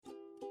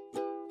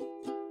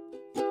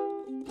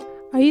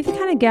Are you the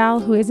kind of gal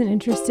who isn't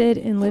interested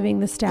in living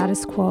the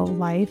status quo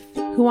life,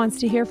 who wants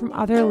to hear from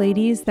other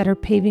ladies that are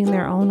paving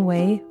their own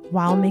way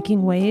while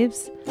making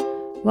waves?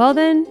 Well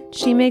then,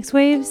 She Makes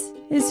Waves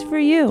is for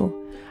you.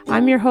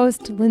 I'm your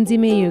host, Lindsay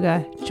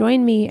Mayuga.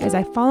 Join me as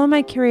I follow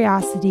my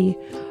curiosity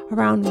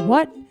around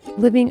what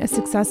living a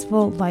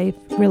successful life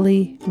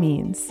really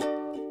means.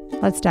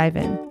 Let's dive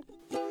in.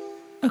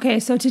 Okay,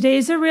 so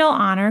today's a real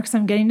honor because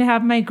I'm getting to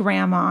have my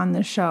grandma on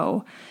the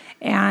show.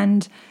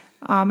 And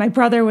my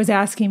brother was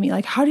asking me,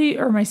 like,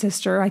 or my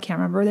sister, I can't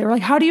remember. They were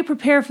like, how do you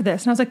prepare for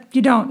this? And I was like,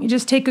 you don't. You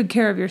just take good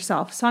care of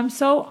yourself. So I'm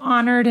so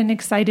honored and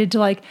excited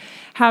to,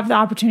 have the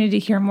opportunity to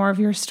hear more of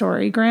your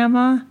story,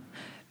 Grandma.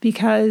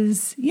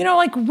 Because,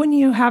 when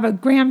you have a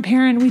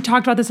grandparent, we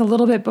talked about this a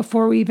little bit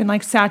before we even,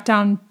 sat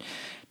down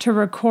to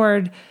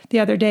record the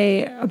other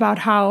day about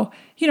how,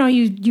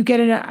 you get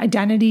an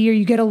identity or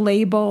you get a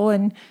label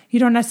and you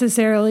don't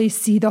necessarily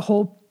see the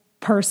whole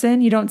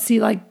person. You don't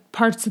see,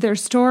 parts of their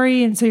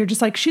story, and so you're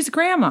just like, she's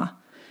grandma,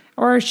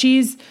 or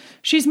she's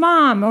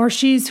mom, or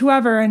she's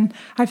whoever, and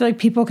I feel like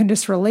people can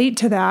just relate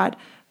to that.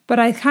 But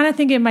I kind of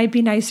think it might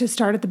be nice to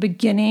start at the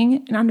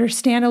beginning and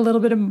understand a little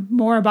bit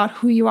more about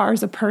who you are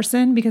as a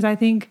person, because I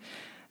think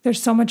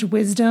there's so much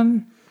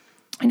wisdom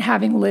in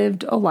having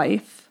lived a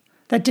life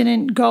that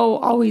didn't go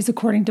always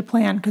according to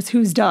plan, because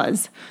whose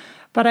does?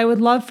 But I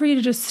would love for you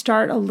to just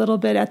start a little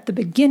bit at the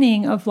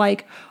beginning of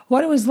what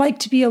it was like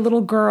to be a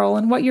little girl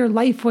and what your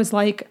life was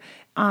like.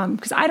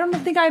 Because I don't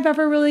think I've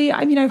ever really,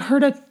 I've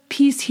heard a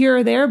piece here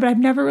or there, but I've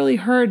never really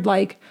heard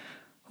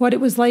what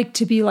it was like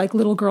to be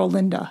little girl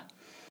Linda.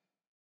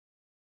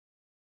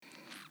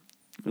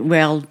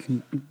 Well,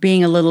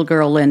 being a little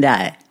girl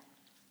Linda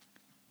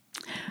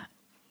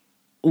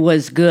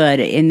was good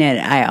in that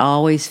I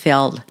always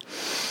felt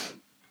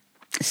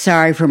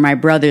sorry for my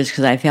brothers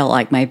because I felt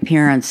like my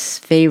parents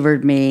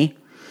favored me,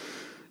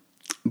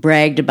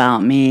 bragged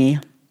about me,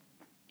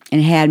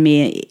 and had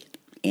me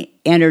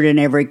entered in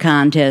every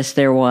contest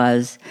there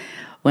was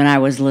when I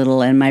was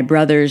little. And my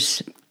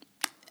brothers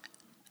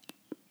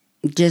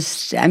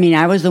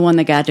I was the one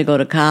that got to go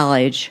to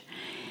college,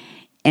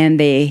 and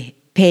they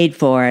paid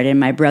for it, and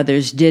my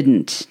brothers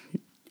didn't.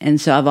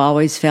 And so I've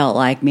always felt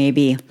like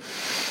maybe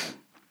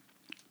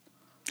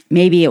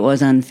it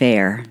was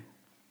unfair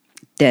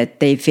that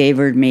they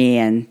favored me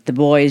and the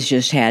boys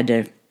just had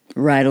to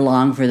ride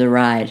along for the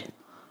ride.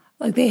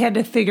 They had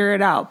to figure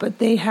it out, but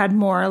they had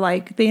more,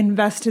 they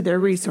invested their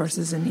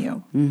resources in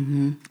you.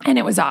 Mm-hmm. And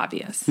it was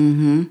obvious.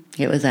 Mm-hmm.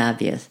 It was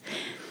obvious.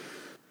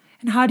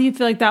 And how do you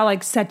feel like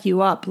that, set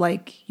you up?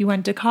 You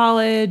went to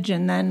college,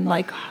 and then,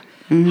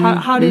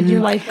 how did your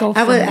life go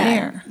from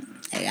there?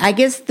 I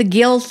guess the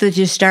guilt that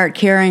you start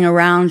carrying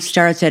around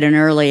starts at an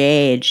early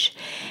age.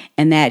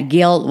 And that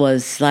guilt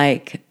was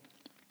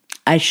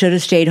I should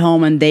have stayed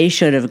home and they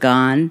should have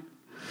gone.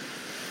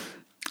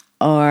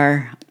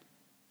 Or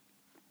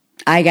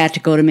I got to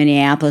go to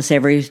Minneapolis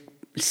every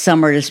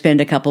summer to spend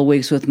a couple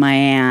weeks with my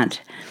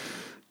aunt.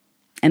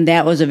 And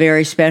that was a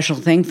very special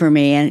thing for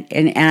me.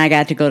 And I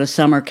got to go to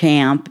summer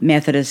camp,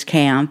 Methodist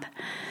camp.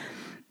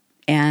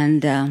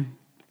 And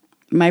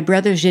my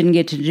brothers didn't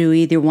get to do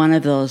either one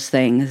of those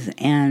things.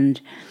 And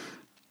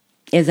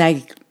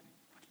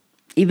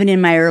even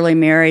in my early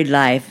married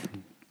life,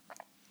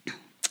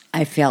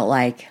 I felt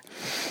like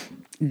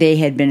they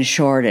had been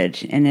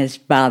shorted, and it's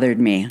bothered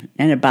me.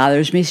 And it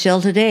bothers me still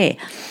today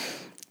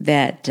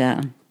that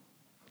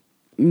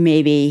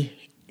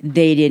maybe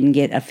they didn't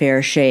get a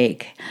fair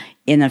shake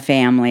in a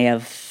family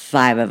of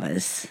 5 of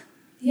us.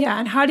 Yeah,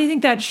 and how do you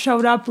think that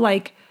showed up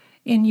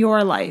in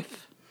your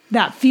life?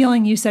 That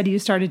feeling you said you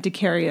started to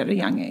carry at a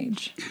young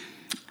age.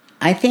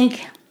 I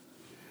think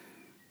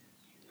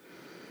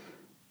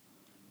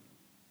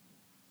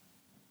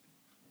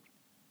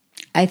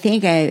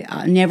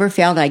I never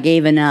felt I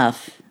gave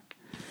enough.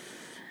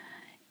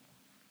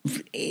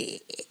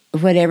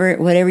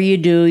 Whatever you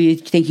do, you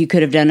think you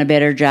could have done a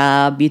better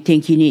job. You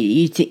think you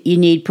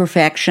need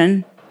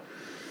perfection.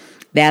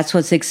 That's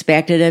what's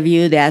expected of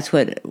you. That's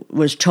what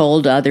was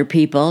told to other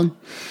people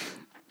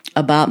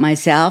about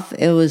myself.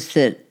 It was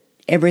that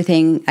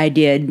everything I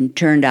did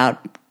turned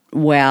out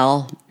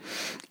well.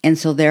 And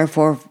so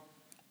therefore,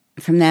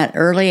 from that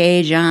early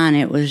age on,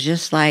 it was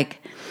just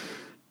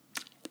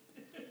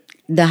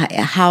the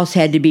house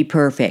had to be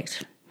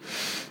perfect.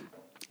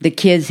 The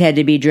kids had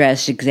to be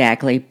dressed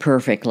exactly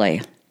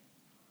perfectly.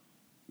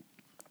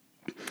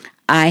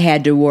 I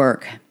had to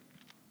work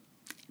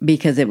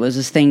because it was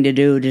a thing to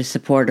do to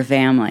support a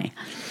family.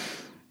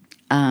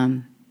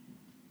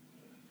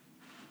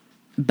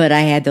 But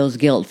I had those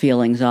guilt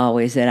feelings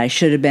always that I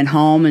should have been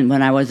home, and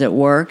when I was at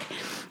work,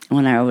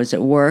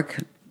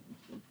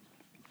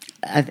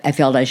 I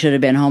felt I should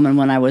have been home, and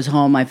when I was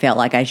home, I felt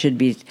like I should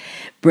be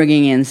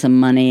bringing in some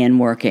money and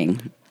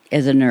working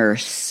as a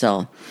nurse.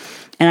 So,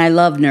 and I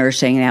loved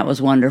nursing. That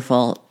was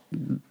wonderful.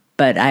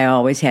 But I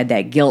always had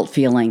that guilt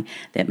feeling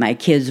that my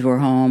kids were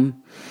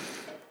home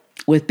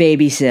with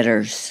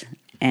babysitters,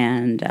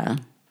 and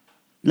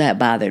that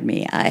bothered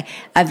me.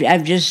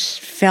 I've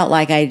just felt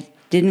like I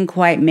didn't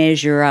quite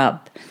measure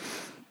up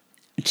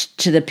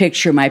to the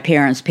picture my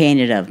parents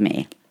painted of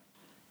me.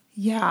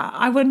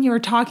 Yeah. When you were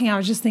talking, I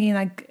was just thinking,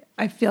 like,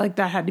 I feel like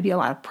that had to be a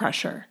lot of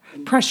pressure.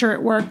 Pressure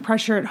at work,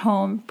 pressure at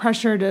home,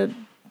 pressure to,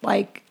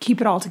 like,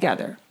 keep it all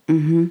together.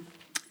 Mm-hmm.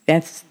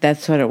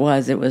 That's what it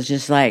was. It was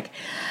just like,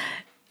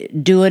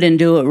 do it and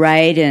do it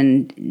right,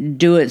 and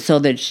do it so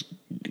that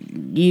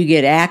you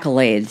get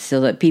accolades,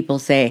 so that people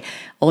say,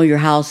 oh, your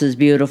house is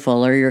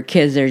beautiful, or your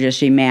kids are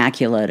just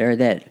immaculate, or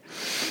that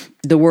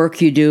the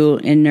work you do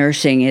in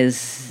nursing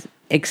is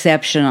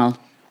exceptional.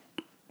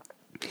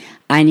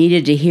 I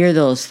needed to hear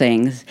those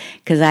things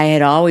because I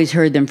had always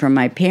heard them from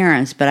my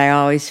parents, but I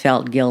always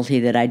felt guilty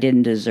that I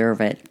didn't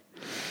deserve it.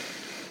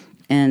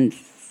 And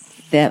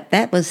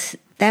that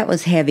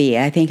was heavy.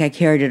 I think I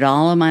carried it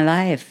all of my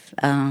life,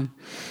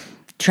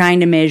 trying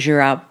to measure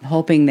up,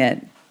 hoping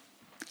that,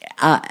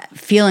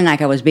 feeling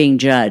like I was being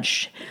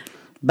judged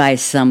by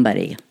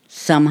somebody,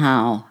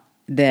 somehow,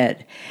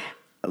 that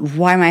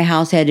why my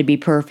house had to be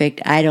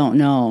perfect, I don't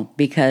know.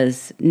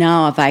 Because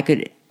now if I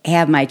could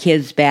have my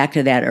kids back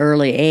to that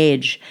early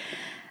age,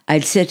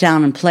 I'd sit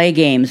down and play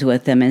games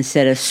with them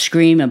instead of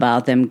scream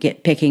about them,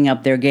 picking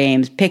up their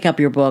games, pick up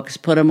your books,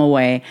 put them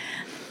away.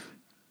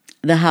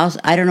 The house,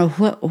 I don't know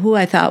who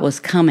I thought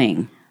was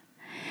coming.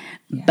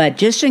 Yeah. But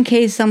just in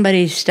case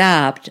somebody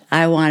stopped,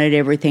 I wanted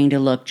everything to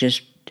look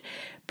just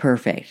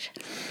perfect.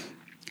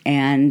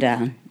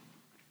 And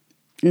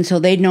so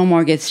they'd no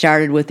more get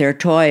started with their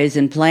toys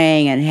and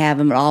playing and have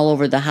them all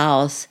over the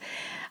house.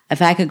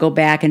 If I could go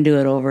back and do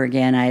it over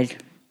again,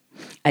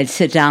 I'd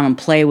sit down and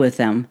play with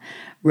them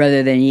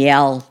rather than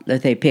yell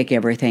that they pick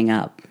everything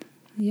up.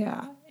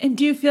 Yeah. And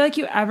do you feel like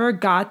you ever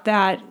got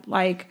that,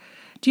 like,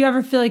 do you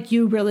ever feel like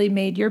you really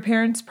made your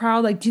parents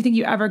proud? Like, do you think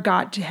you ever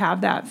got to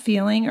have that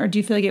feeling? Or do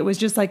you feel like it was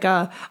just like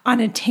a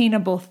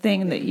unattainable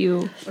thing that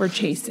you were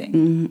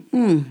chasing?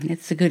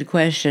 It's a good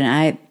question.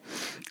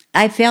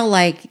 I felt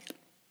like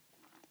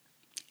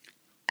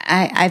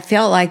I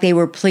felt like they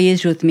were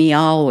pleased with me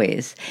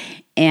always.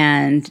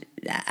 And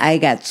I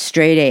got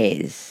straight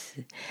A's.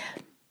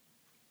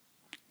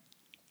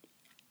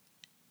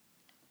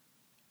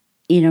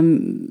 You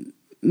know,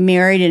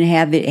 married and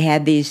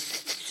had these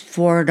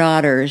 4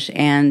 daughters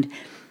and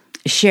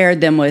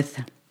shared them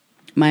with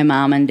my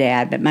mom and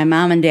dad. But my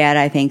mom and dad,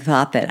 I think,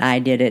 thought that I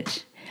did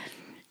it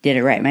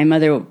right. My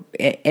mother,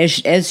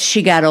 as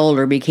she got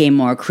older, became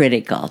more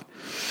critical.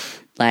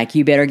 Like,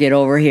 you better get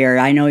over here.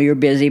 I know you're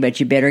busy, but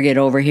you better get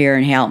over here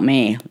and help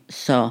me.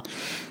 So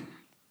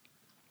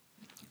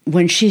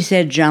when she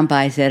said jump,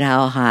 I said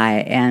how high.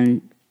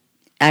 And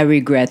I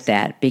regret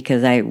that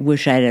because I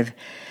wish I'd have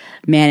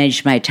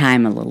managed my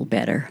time a little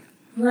better.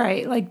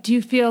 Right. Like, do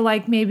you feel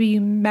like maybe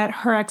you met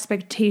her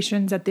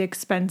expectations at the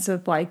expense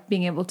of, like,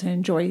 being able to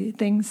enjoy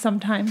things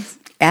sometimes?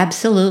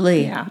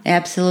 Absolutely. Yeah.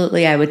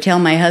 Absolutely. I would tell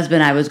my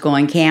husband I was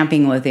going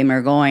camping with him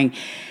or going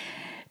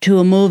to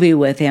a movie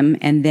with him,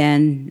 and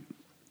then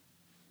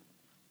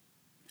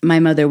my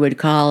mother would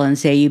call and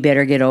say, you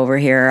better get over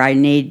here. I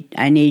need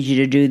you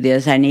to do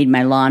this. I need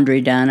my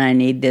laundry done. I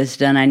need this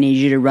done. I need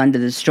you to run to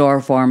the store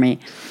for me.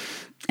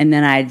 And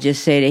then I'd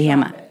just say to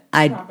him,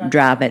 I'd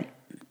drop it.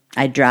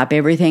 I'd drop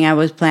everything I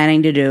was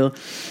planning to do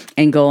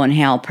and go and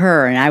help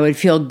her. And I would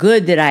feel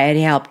good that I had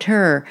helped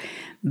her,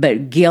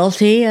 but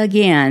guilty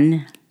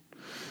again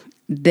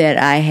that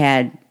I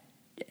had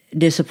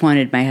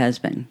disappointed my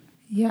husband.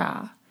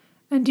 Yeah.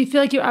 And do you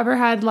feel like you ever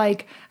had,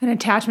 like, an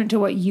attachment to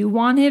what you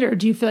wanted, or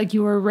do you feel like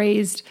you were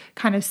raised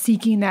kind of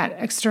seeking that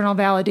external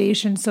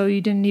validation so you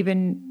didn't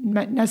even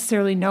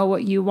necessarily know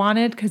what you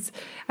wanted? Because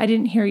I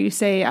didn't hear you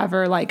say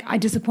ever, like, I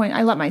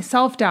let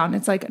myself down.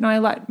 It's like, no, I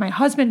let my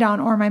husband down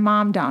or my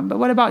mom down. But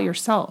what about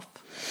yourself?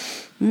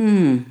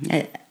 I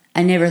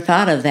never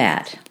thought of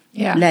that.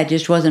 Yeah. That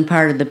just wasn't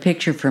part of the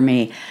picture for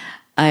me.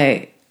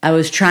 I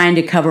was trying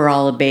to cover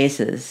all the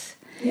bases.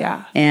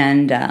 Yeah.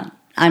 And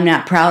I'm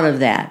not proud of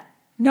that.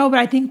 No, but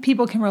I think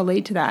people can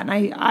relate to that.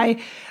 And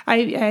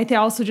I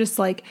also just,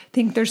 like,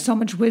 think there's so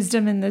much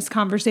wisdom in this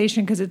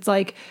conversation because it's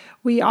like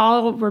we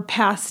all were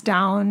passed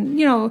down.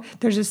 You know,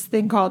 there's this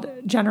thing called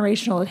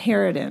generational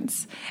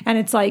inheritance. And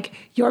it's like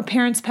your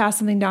parents pass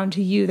something down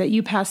to you that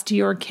you pass to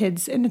your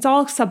kids. And it's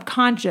all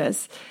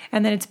subconscious.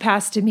 And then it's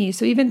passed to me.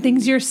 So even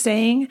things you're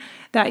saying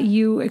that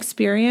you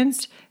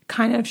experienced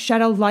kind of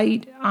shed a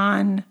light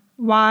on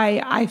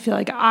why I feel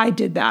like I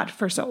did that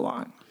for so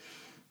long.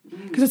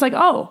 Because it's like,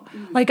 oh,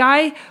 like,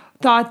 I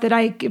thought that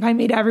if I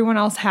made everyone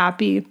else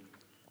happy,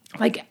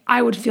 like,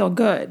 I would feel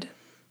good.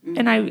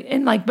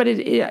 But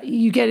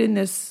you get in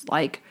this,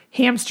 like,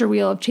 hamster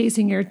wheel of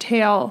chasing your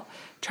tail,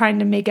 trying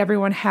to make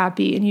everyone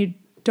happy, and you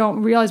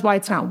don't realize why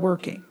it's not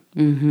working.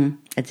 Mm-hmm.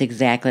 That's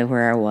exactly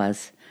where I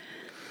was.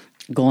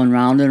 Going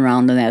round and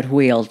round on that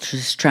wheel,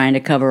 just trying to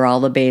cover all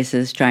the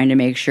bases, trying to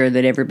make sure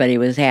that everybody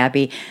was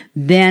happy.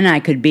 Then I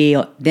could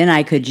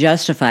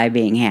justify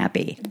being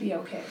happy.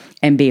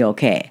 And be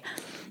okay.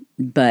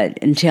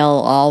 But until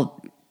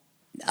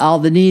all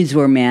the needs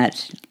were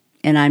met,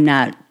 and I'm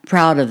not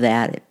proud of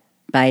that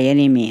by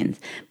any means,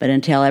 but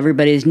until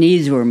everybody's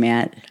needs were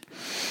met,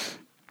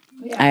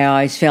 I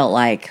always felt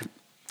like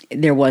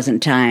there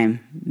wasn't time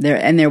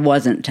there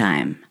wasn't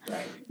time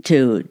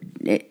to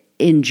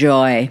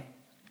enjoy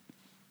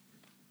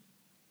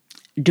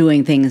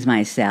doing things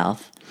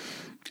myself,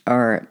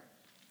 or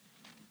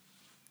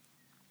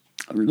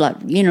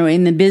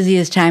in the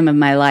busiest time of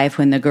my life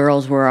when the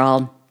girls were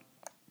all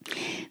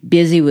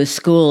busy with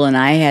school and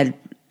I had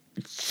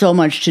so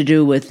much to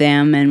do with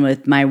them and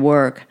with my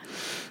work,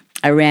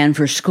 I ran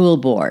for school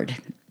board.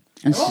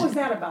 And what was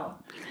that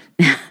about?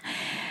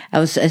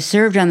 I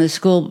served on the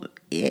school.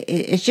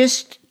 It's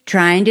just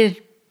trying to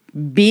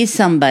be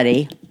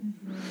somebody,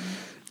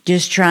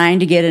 just trying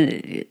to get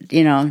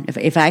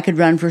if I could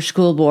run for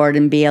school board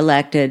and be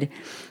elected.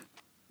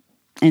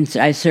 And so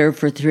I served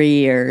for 3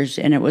 years,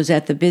 and it was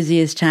at the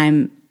busiest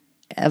time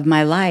of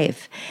my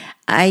life.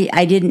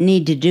 I didn't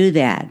need to do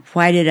that.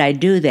 Why did I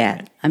do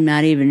that? I'm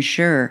not even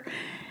sure.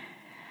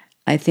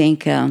 I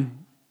think, and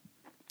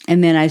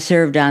then I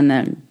served on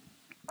the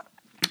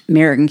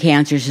American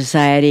Cancer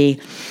Society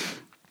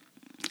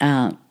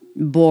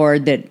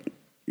board that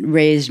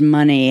raised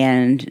money,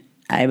 and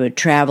I would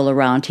travel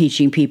around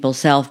teaching people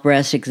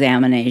self-breast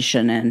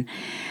examination, and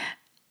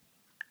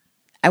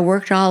I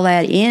worked all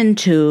that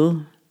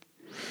into,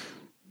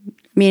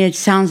 it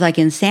sounds like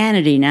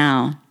insanity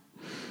now.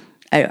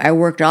 I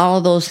worked all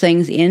of those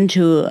things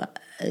into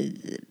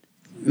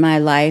my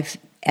life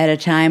at a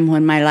time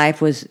when my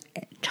life was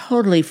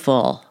totally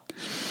full.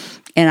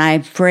 And I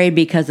prayed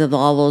because of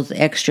all those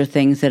extra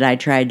things that I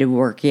tried to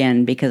work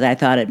in, because I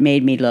thought it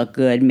made me look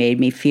good, made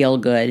me feel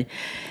good.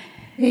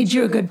 Made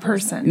you a good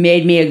person.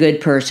 Made me a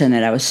good person,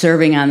 that I was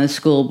serving on the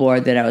school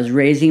board, that I was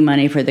raising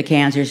money for the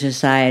Cancer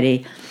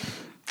Society.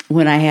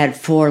 When I had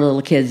 4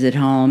 little kids at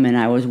home and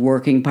I was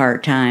working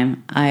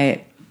part-time,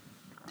 I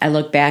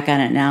look back on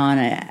it now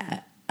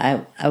and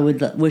I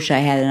would wish I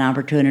had an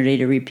opportunity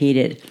to repeat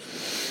it,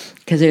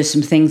 because there's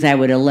some things I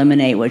would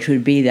eliminate, which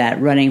would be that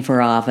running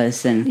for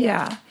office. And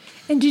yeah.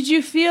 And did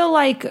you feel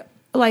like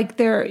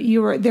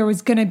there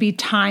was going to be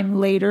time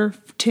later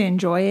to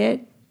enjoy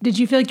it? Did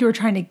you feel like you were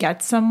trying to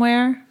get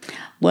somewhere?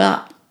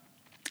 Well,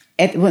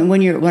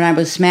 when I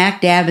was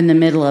smack dab in the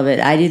middle of it,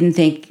 I didn't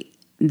think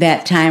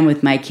that time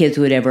with my kids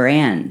would ever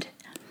end.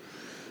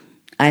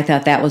 I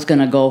thought that was going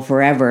to go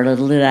forever.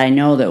 Little did I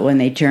know that when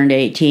they turned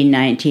 18,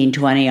 19,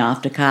 20,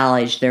 off to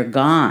college, they're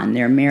gone.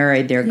 They're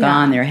married, they're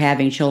gone, they're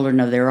having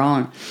children of their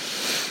own.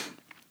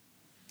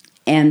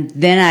 And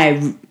then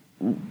I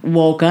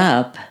woke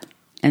up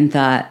and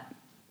thought,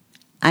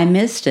 I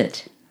missed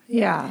it.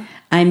 Yeah.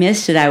 I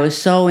missed it. I was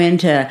so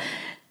into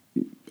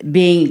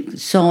being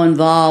so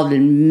involved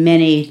in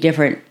many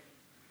different...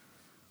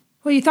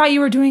 Well, you thought you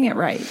were doing it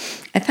right.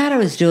 I thought I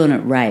was doing it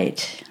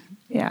right.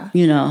 Yeah.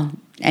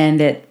 And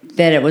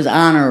that it was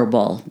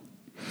honorable.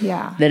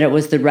 Yeah. That it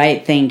was the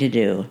right thing to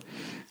do.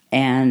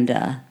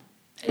 And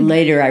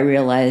later I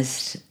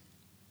realized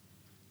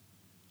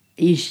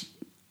you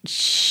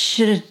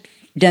should have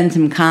done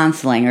some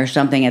counseling or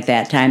something at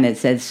that time that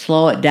said,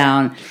 slow it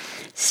down,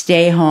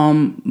 stay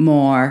home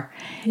more,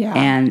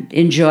 and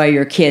enjoy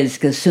your kids,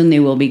 because soon they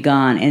will be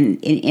gone.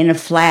 And in a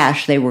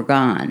flash, they were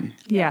gone.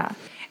 Yeah.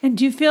 And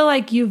do you feel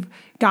like you've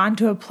gotten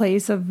to a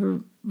place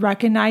of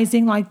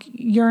recognizing like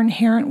your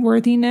inherent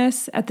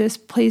worthiness at this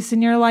place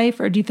in your life,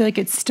 or do you feel like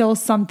it's still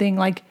something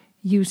like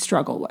you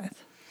struggle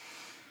with?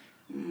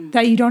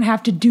 That you don't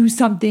have to do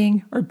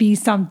something or be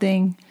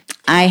something?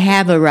 I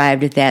have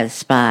arrived at that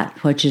spot,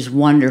 which is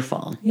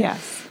wonderful.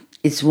 Yes.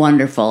 It's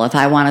wonderful. If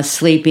I want to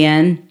sleep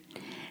in,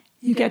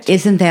 you get to.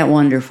 Isn't that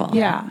wonderful?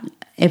 Yeah.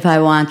 If I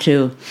want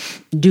to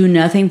do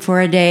nothing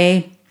for a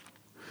day,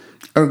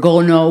 or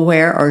go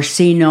nowhere, or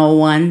see no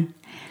one,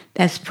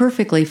 that's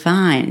perfectly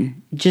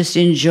fine. Just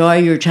enjoy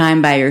your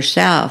time by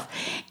yourself.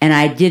 And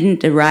I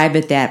didn't arrive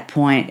at that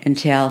point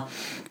until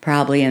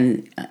probably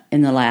in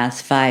the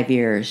last 5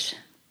 years.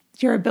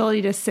 Your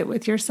ability to sit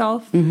with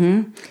yourself?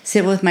 Mm-hmm.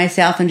 Sit with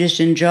myself and just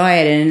enjoy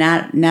it. And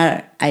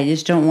not. I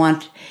just don't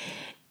want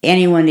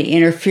anyone to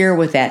interfere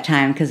with that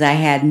time, because I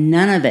had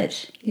none of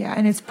it. Yeah,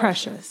 and it's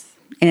precious.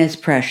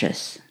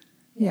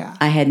 Yeah.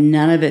 I had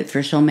none of it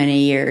for so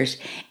many years.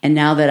 And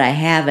now that I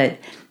have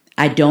it,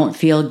 I don't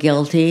feel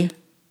guilty.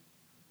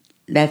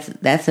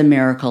 That's a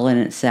miracle in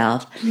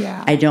itself.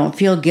 Yeah. I don't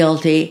feel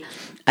guilty.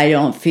 I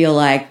don't feel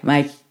like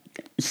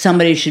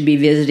somebody should be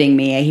visiting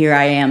me. Here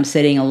I am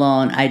sitting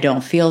alone. I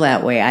don't feel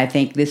that way. I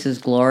think this is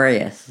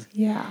glorious.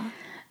 Yeah.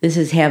 This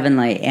is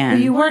heavenly. And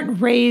but you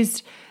weren't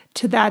raised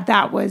to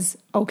that was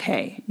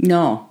okay.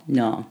 No.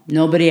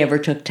 Nobody ever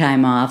took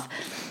time off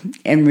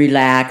and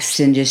relaxed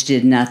and just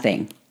did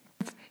nothing.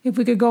 If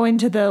we could go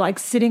into the like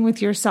sitting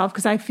with yourself,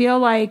 because I feel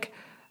like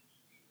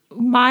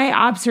my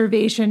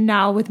observation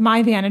now with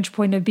my vantage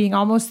point of being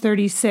almost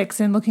 36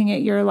 and looking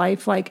at your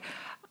life, like,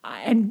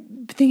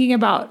 and thinking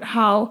about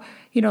how,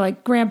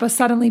 like Grandpa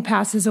suddenly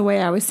passes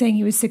away. I was saying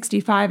he was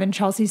 65 and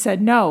Chelsea said,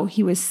 no,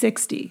 he was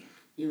 60.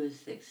 He was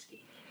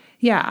 60.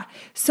 Yeah.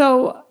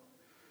 So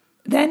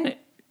then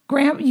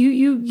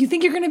you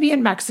think you're going to be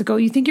in Mexico.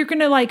 You think you're going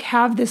to like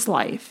have this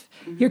life.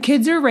 Mm-hmm. Your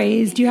kids are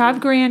raised. You have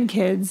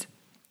grandkids.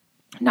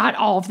 Not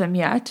all of them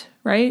yet,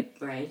 right?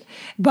 Right.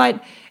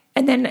 But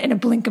And then in a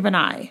blink of an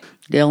eye.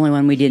 The only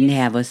one we didn't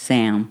have was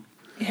Sam.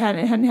 You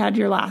hadn't had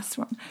your last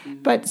one.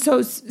 But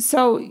so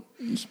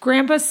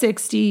Grandpa's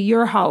 60,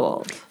 you're how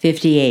old?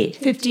 58.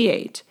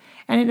 58.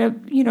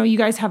 And you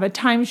guys have a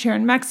timeshare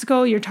in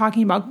Mexico. You're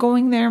talking about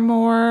going there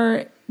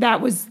more.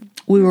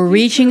 We were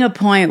reaching a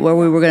point where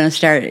we were going to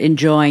start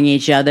enjoying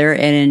each other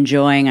and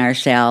enjoying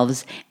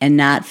ourselves and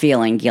not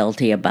feeling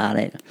guilty about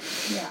it.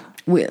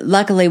 Yeah.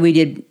 Luckily, we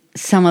did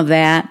some of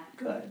that.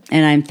 Good.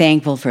 And I'm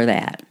thankful for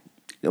that.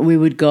 We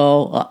would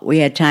go, we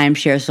had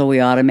timeshare, so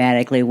we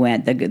automatically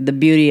went. The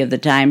beauty of the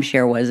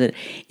timeshare was that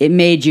it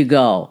made you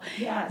go.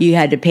 Yes. You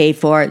had to pay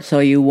for it, so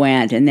you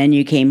went. And then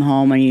you came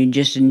home and you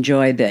just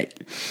enjoyed that.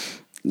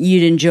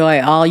 You'd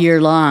enjoy all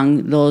year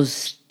long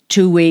those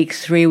 2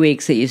 weeks, 3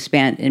 weeks that you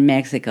spent in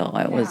Mexico.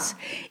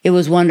 It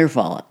was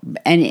wonderful.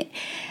 And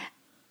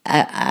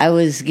I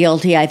was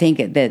guilty, I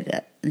think,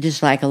 that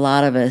just like a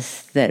lot of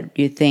us, that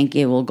you think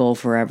it will go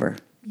forever.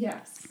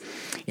 Yes.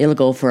 It'll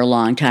go for a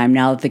long time.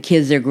 Now that the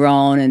kids are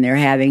grown and they're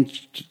having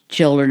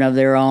children of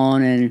their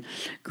own and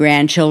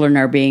grandchildren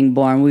are being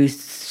born, we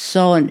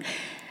so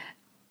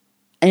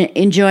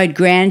enjoyed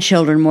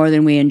grandchildren more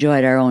than we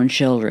enjoyed our own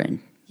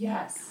children.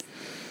 Yes.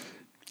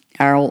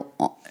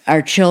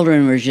 Our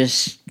children were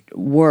just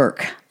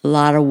work, a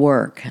lot of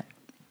work,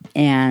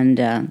 and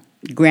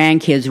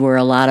grandkids were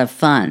a lot of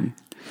fun.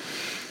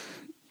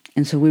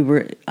 And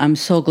so I'm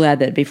so glad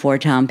that before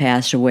Tom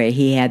passed away,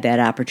 he had that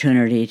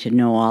opportunity to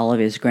know all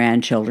of his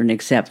grandchildren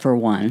except for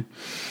one.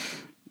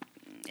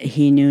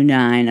 He knew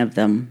 9 of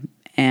them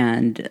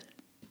and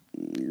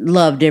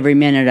loved every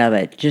minute of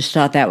it. Just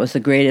thought that was the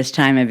greatest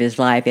time of his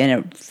life. And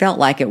it felt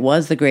like it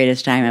was the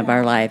greatest time of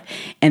our life.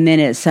 And then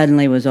it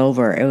suddenly was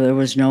over. There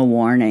was no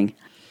warning.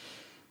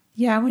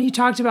 Yeah, when you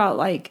talked about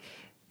like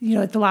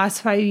the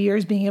last 5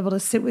 years being able to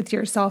sit with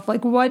yourself,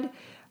 like what...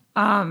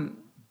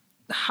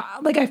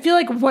 like I feel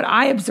like what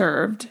I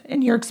observed,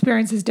 and your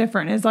experience is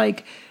different, is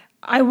like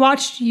I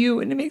watched you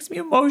and it makes me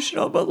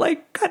emotional, but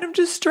like kind of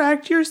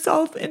distract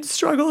yourself and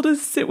struggle to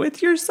sit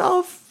with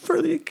yourself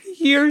for like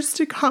years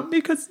to come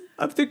because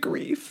of the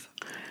grief.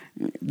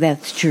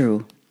 That's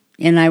true.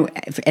 And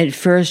at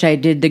first I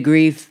did the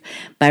grief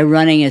by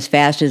running as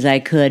fast as I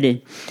could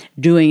and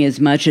doing as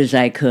much as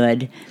I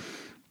could,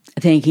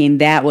 thinking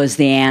that was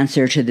the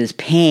answer to this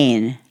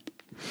pain.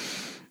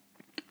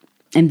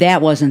 And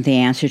that wasn't the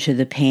answer to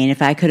the pain.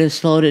 If I could have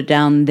slowed it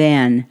down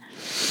then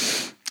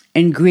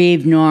and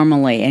grieved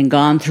normally and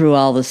gone through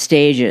all the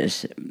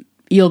stages,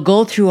 you'll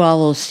go through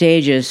all those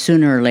stages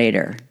sooner or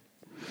later.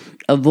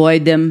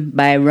 Avoid them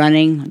by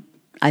running.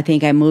 I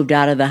think I moved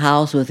out of the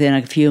house within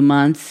a few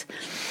months,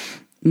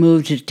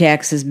 moved to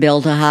Texas,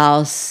 built a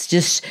house,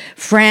 just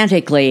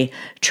frantically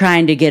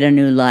trying to get a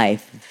new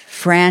life,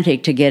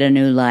 frantic to get a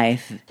new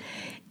life.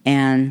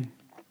 And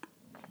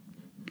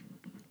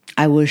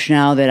I wish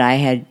now that I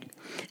had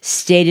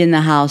stayed in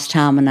the house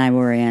Tom and I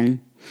were in.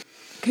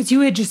 Because you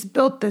had just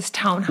built this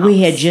townhouse.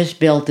 We had just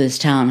built this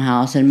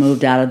townhouse and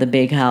moved out of the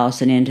big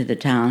house and into the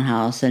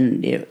townhouse,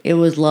 and it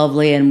was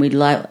lovely, and we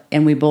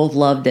both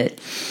loved it.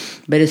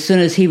 But as soon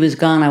as he was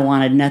gone, I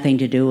wanted nothing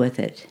to do with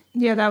it.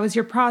 Yeah, that was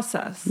your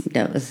process.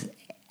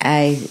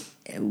 I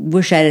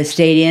wish I'd have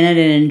stayed in it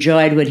and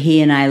enjoyed what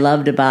he and I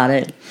loved about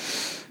it,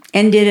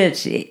 and did it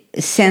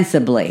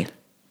sensibly.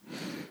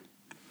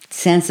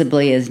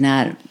 Sensibly is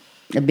not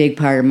a big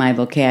part of my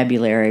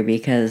vocabulary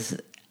because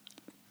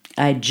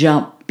I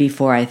jump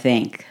before I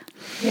think.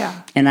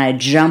 Yeah. And I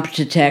jumped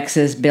to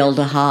Texas, built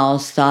a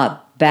house,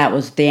 thought that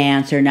was the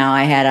answer. Now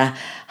I had a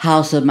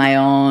house of my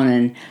own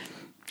and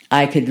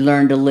I could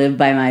learn to live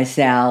by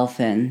myself.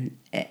 And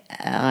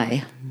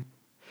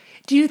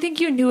Do you think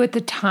you knew at the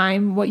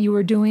time what you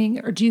were doing?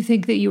 Or do you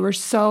think that you were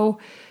so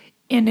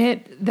in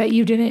it that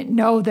you didn't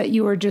know that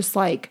you were just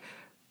like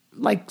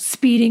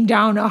speeding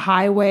down a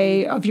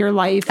highway of your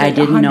life? I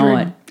didn't know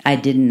it. I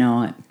didn't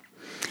know it.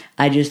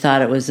 I just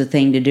thought it was the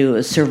thing to do. It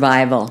was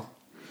survival.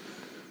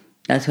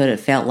 That's what it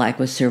felt like,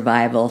 was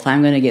survival. If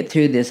I'm going to get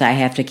through this, I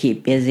have to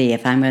keep busy.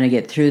 If I'm going to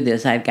get through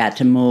this, I've got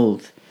to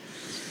move.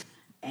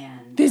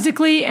 And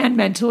physically and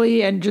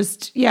mentally, and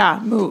just,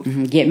 move.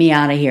 Mm-hmm. Get me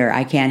out of here.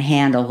 I can't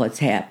handle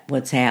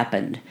what's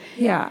happened.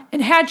 Yeah.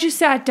 And had you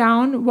sat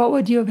down, what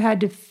would you have had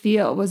to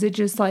feel? Was it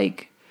just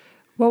like,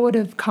 what would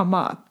have come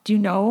up? Do you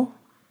know?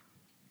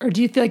 Or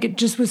do you feel like it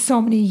just was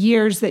so many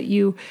years that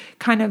you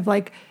kind of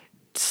like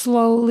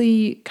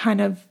slowly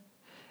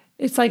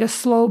it's like a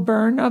slow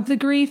burn of the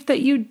grief that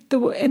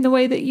in the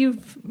way that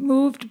you've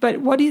moved?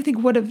 But what do you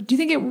think do you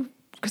think it,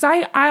 because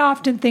I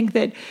often think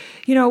that,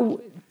 you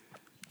know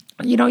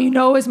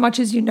as much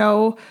as you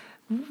know,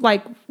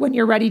 like when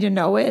you're ready to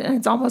know it. And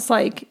it's almost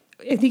like,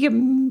 I think it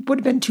would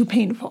have been too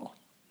painful.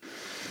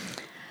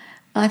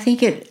 I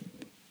think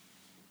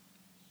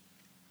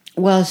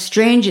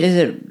strange as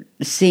it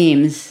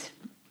seems,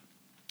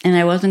 and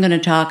I wasn't going to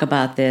talk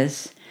about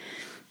this,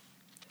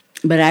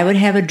 but I would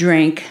have a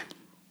drink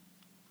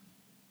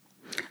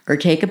or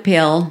take a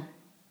pill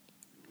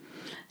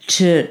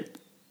to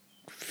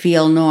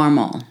feel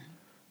normal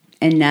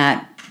and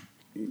not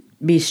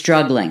be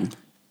struggling.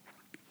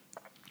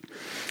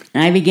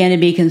 And I began to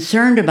be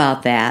concerned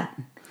about that.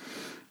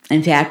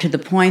 In fact, to the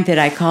point that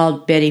I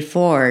called Betty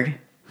Ford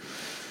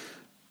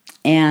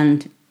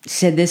and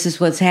said, this is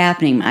what's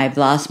happening. I've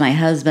lost my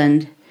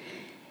husband,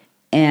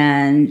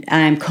 and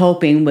I'm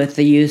coping with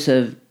the use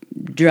of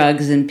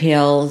drugs and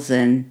pills.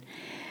 And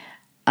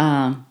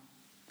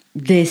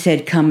they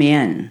said, come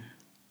in.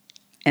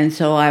 And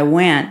so I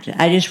went.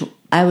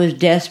 I was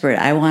desperate.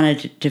 I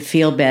wanted to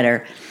feel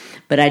better,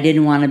 but I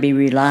didn't want to be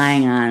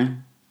relying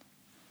on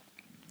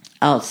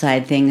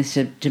outside things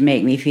to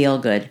make me feel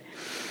good.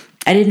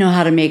 I didn't know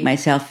how to make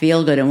myself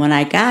feel good. And when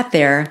I got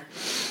there,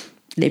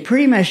 they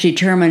pretty much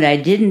determined I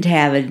didn't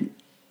have an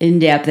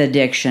in-depth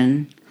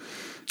addiction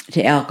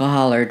to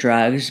alcohol or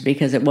drugs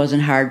because it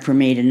wasn't hard for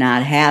me to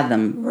not have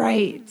them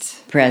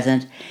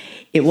present.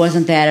 It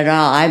wasn't that at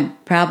all. I'm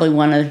probably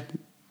one of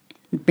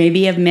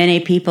maybe of many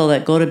people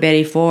that go to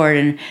Betty Ford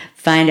and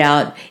find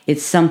out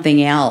it's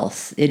something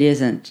else. It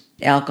isn't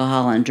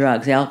alcohol and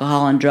drugs.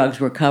 Alcohol and drugs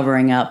were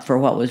covering up for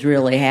what was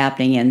really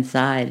happening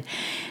inside.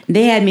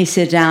 They had me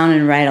sit down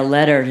and write a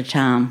letter to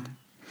Tom.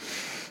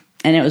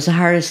 And it was the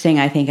hardest thing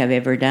I think I've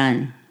ever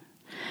done,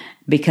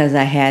 because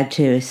I had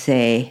to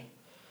say,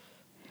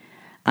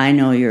 I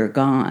know you're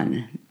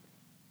gone.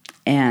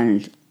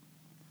 And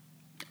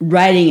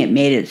writing it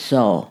made it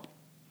so.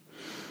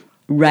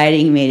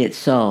 Writing made it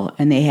so.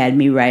 And they had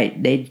me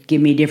write, they'd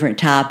give me different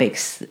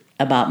topics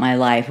about my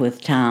life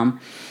with Tom.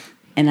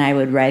 And I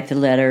would write the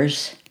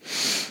letters,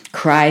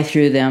 cry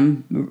through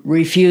them,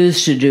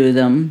 refuse to do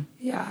them.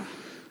 Yeah.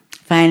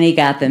 Finally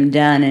got them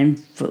done. And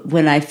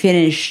when I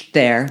finished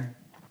there,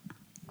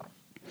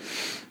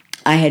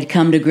 I had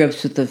come to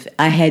grips with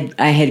I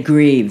had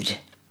grieved.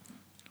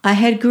 I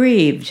had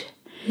grieved.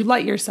 You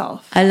let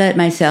yourself. I let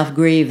myself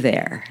grieve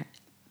there.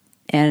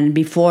 And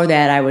before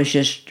that, I was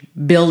just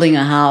building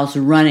a house,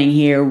 running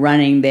here,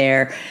 running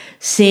there,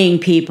 seeing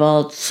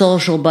people,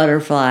 social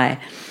butterfly.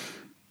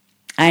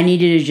 I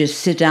needed to just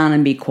sit down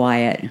and be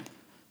quiet,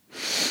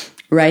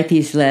 write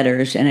these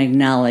letters, and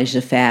acknowledge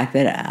the fact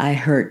that I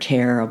hurt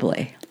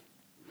terribly,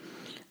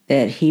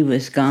 that he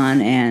was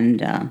gone,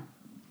 and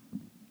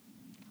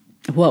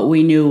what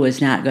we knew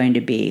was not going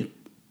to be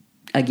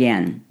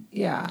again.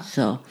 Yeah.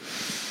 So,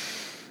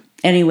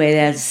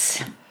 anyway,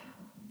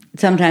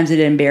 sometimes it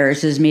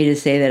embarrasses me to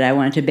say that I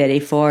went to Betty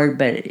Ford,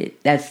 but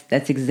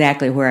that's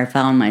exactly where I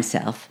found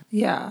myself.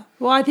 Yeah.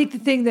 Well, I think the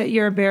thing that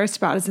you're embarrassed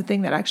about is the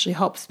thing that actually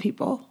helps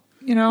people.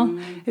 You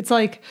know, It's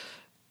like,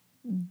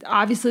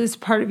 obviously it's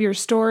part of your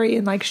story,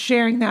 and like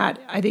sharing that,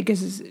 I think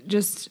is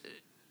just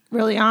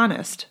really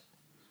honest.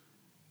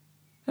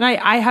 And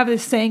I have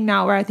this saying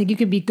now where I think you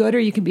can be good or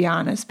you can be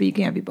honest, but you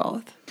can't be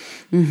both.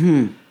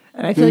 Mm-hmm.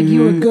 And I feel like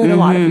you were good a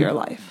lot of your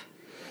life.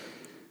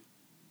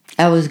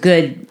 I was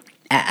good.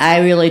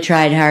 I really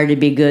tried hard to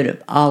be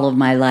good all of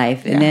my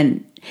life. And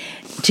then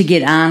to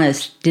get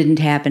honest didn't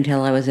happen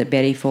until I was at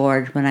Betty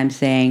Ford, when I'm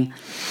saying,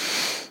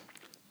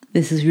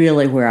 this is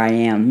really where I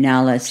am.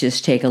 Now let's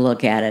just take a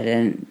look at it.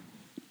 And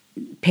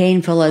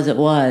painful as it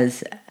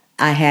was,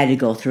 I had to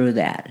go through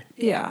that.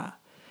 Yeah.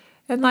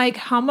 And like,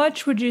 how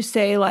much would you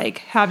say like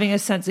having a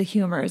sense of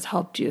humor has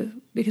helped you?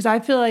 Because I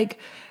feel like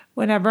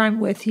whenever I'm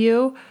with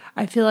you,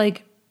 I feel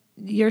like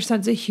your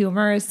sense of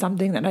humor is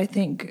something that I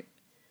think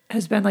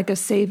has been like a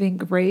saving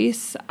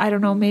grace. I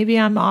don't know, maybe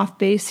I'm off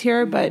base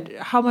here, but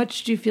how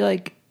much do you feel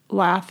like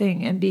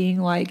laughing and being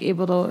like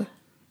able to...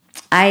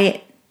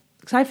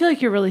 Because I feel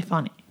like you're really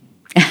funny.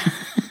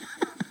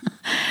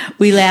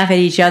 We laugh at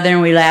each other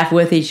and we laugh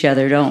with each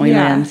other, don't we,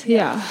 Lynn?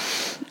 Yeah.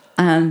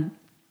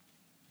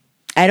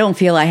 I don't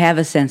feel I have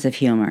a sense of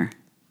humor.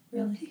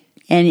 Really?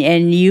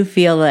 And you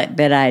feel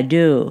that I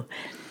do.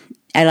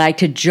 I like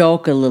to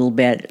joke a little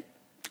bit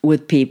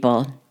with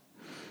people,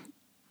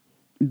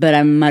 but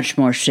I'm much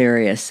more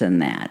serious than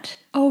that.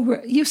 Oh,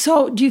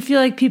 so do you feel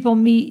like people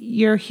meet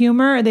your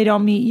humor or they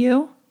don't meet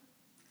you?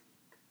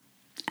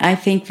 I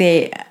think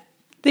they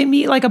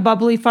meet like a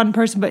bubbly, fun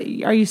person, but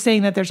are you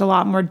saying that there's a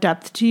lot more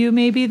depth to you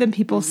maybe than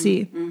people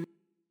see? Mm-hmm.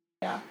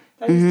 Yeah.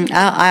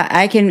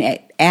 I can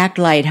act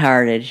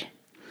lighthearted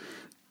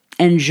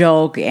and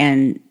joke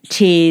and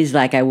tease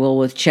like I will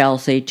with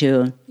Chelsea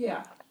too.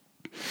 Yeah.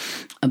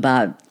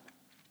 About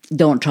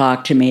don't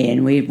talk to me,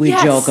 and we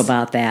Yes. joke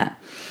about that.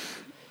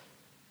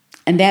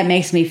 And that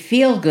makes me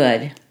feel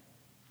good.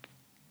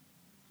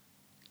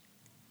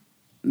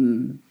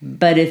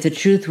 But if the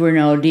truth were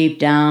known deep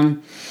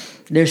down,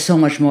 there's so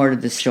much more to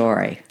the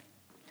story.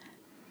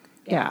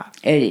 Yeah.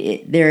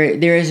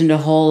 There isn't a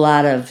whole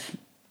lot of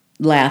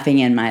laughing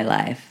in my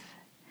life.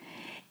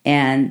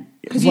 And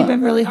because you've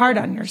been really hard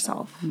on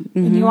yourself.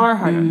 And you are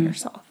hard on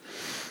yourself.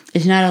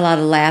 It's not a lot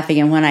of laughing.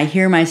 And when I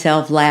hear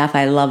myself laugh,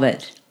 I love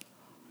it.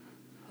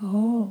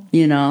 Oh.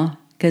 You know,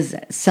 because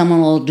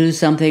someone will do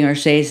something or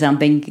say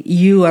something.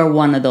 You are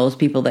one of those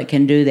people that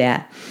can do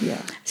that.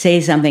 Yeah.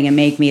 Say something and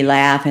make me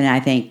laugh, and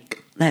I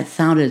think, that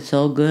sounded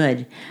so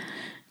good.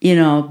 You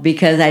know,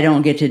 because I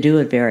don't get to do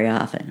it very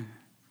often.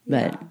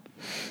 But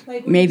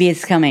like maybe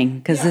it's coming,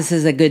 because this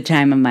is a good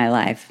time of my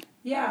life.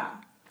 Yeah.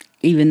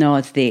 Even though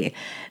it's the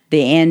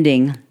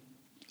ending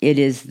it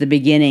is the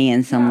beginning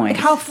in some ways.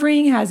 Like how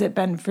freeing has it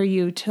been for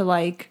you to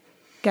like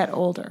get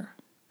older?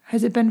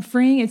 Has it been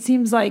freeing? It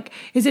seems like,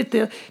 do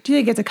you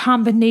think it's a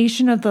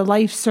combination of the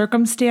life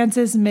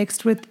circumstances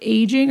mixed with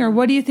aging, or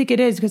what do you think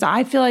it is? Because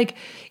I feel like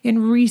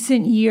in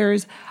recent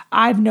years,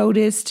 I've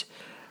noticed,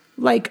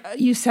 like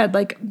you said,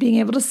 like being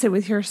able to sit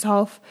with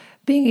yourself,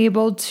 being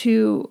able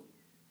to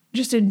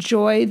just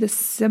enjoy the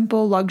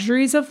simple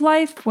luxuries of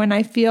life, when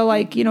I feel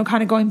like,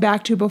 kind of going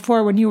back to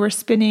before when you were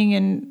spinning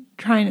and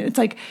it's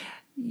like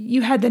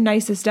you had the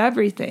nicest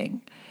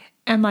everything,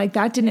 and like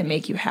that didn't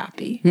make you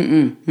happy.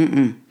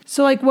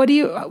 So like, what do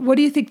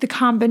you think the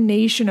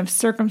combination of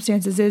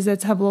circumstances is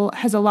that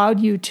has allowed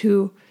you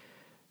to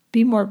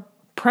be more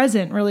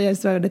present, really,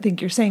 as I think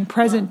you're saying,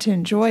 present to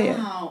enjoy it?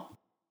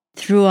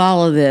 Through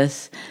all of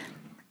this,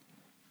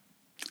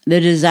 the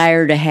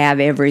desire to have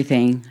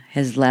everything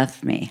has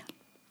left me.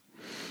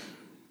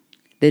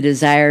 The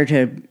desire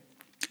to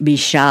be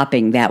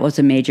shopping, that was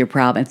a major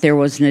problem. If there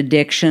was an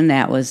addiction,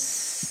 that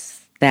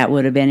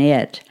would have been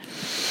it.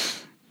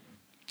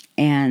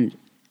 And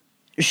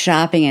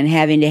shopping and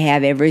having to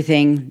have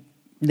everything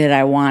that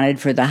I wanted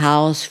for the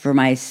house, for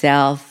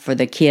myself, for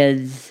the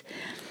kids.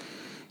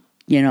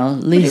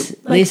 Lisa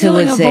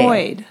would say,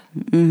 void.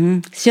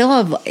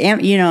 Still,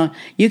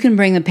 you can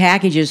bring the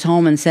packages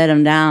home and set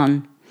them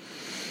down,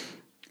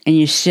 and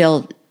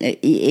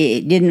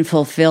it didn't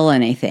fulfill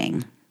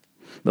anything.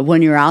 But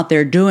when you're out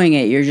there doing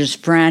it, you're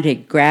just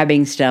frantic,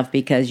 grabbing stuff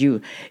because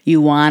you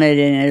want it,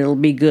 and it'll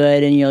be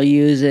good, and you'll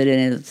use it,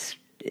 and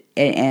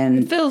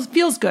it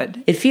feels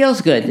good. It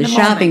feels good, the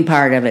shopping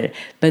part of it.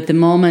 But the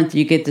moment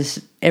you get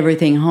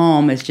everything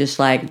home, it's just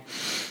like,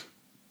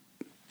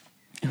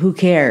 who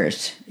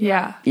cares?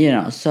 Yeah.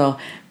 So,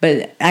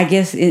 but I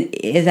guess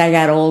as I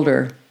got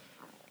older,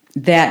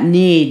 that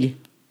need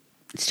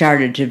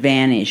started to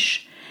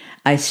vanish.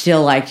 I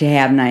still like to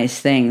have nice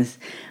things,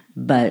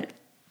 but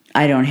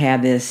I don't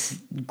have this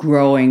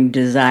growing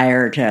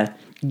desire to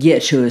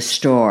get to a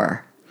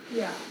store.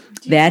 Yeah.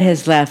 That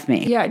has left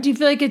me. Yeah. Do you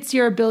feel like it's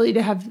your ability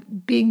to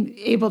being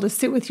able to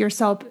sit with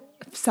yourself,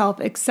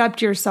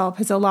 accept yourself,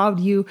 has allowed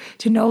you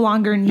to no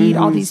longer need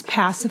all these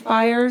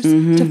pacifiers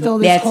to fill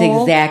this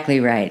hole?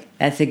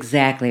 That's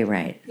exactly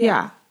right.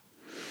 Yeah.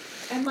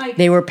 And like,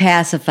 they were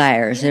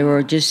pacifiers. Yeah. They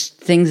were just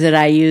things that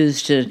I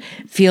used to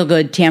feel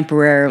good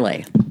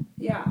temporarily.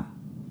 Yeah.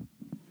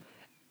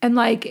 And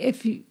like,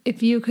 if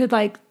you could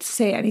like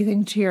say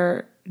anything to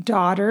your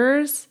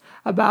daughters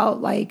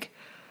about like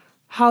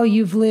how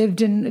you've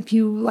lived, and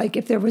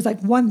if there was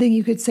like one thing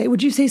you could say,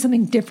 would you say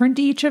something different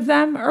to each of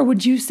them, or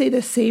would you say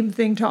the same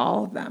thing to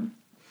all of them?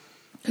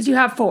 Because you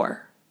have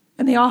 4,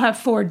 and they all have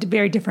 4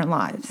 very different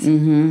lives.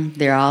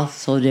 They're all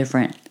so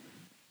different.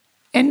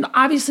 And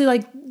obviously,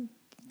 like,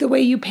 the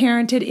way you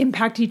parented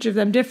impact each of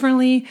them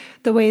differently,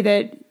 the way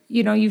that,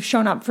 you've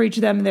shown up for each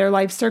of them in their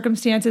life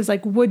circumstances.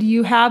 Like, would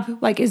you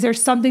have, like, is there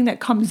something that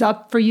comes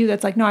up for you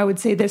that's like, no, I would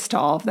say this to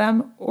all of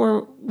them?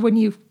 Or when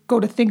you go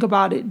to think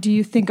about it, do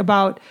you think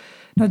about,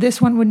 no,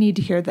 this one would need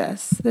to hear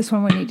this. This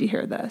one would need to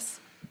hear this.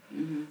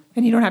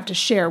 And you don't have to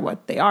share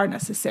what they are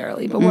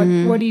necessarily, but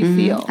what do you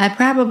feel? I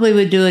probably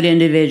would do it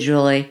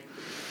individually,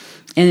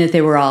 and that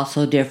they were all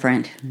so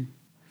different.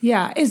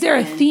 Yeah. Is there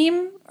a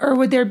theme, or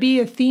would there be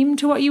a theme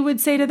to what you would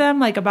say to them,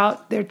 like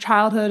about their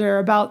childhood or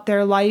about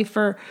their life,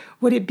 or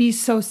would it be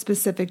so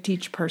specific to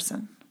each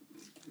person?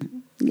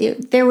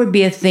 There would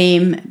be a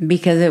theme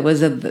because it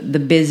was the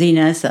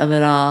busyness of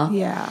it all.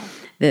 Yeah.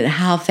 That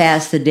how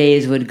fast the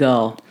days would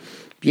go,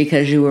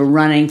 because you were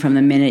running from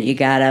the minute you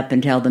got up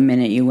until the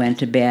minute you went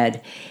to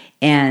bed.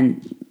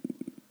 And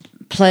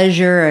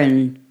pleasure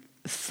and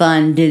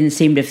fun didn't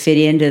seem to fit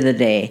into the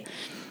day.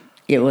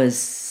 It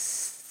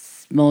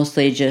was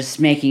mostly just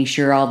making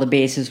sure all the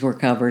bases were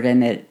covered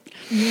and that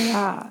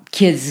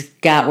kids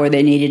got where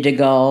they needed to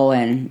go.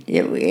 And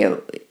it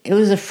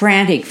was a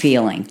frantic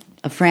feeling.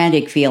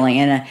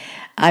 And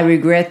I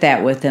regret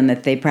that with them,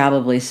 that they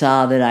probably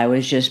saw that I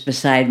was just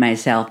beside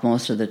myself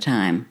most of the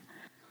time.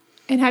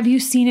 And have you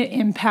seen it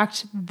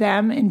impact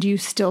them, and do you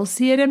still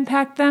see it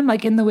impact them,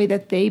 like in the way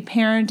that they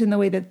parent, in the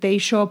way that they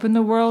show up in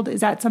the world? Is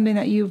that something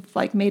that you've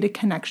like made a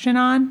connection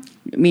on?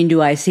 I mean,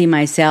 do I see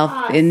myself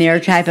in their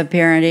type of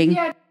parenting?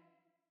 Yeah.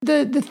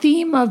 The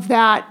theme of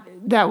that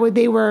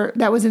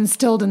was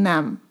instilled in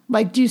them.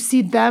 Like, do you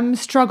see them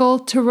struggle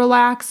to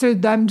relax, or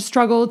them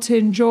struggle to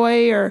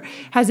enjoy, or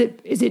is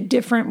it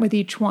different with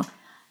each one?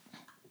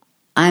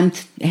 I'm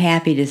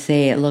happy to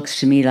say it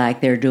looks to me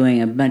like they're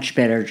doing a much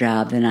better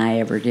job than I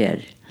ever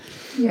did.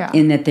 Yeah.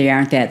 In that they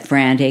aren't that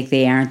frantic,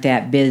 they aren't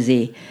that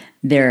busy.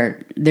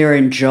 They're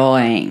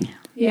enjoying.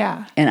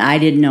 Yeah. And I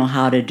didn't know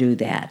how to do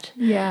that.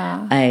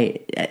 Yeah.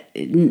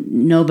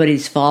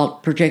 Nobody's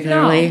fault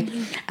particularly.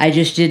 No. I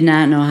just did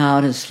not know how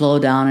to slow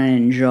down and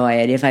enjoy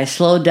it. If I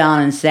slowed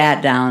down and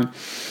sat down,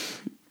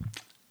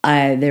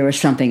 there was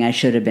something I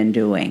should have been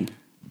doing.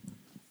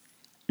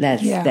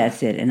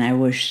 That's it. And I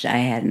wish I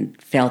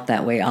hadn't felt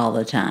that way all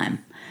the time.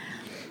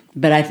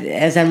 But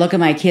as I look at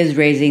my kids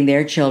raising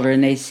their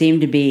children, they seem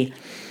to be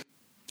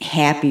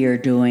happier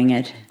doing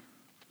it.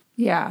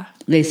 Yeah.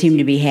 They seem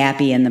to be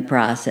happy in the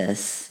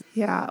process.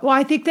 Yeah. Well,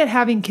 I think that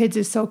having kids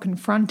is so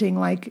confronting.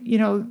 Like,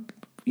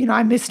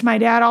 I missed my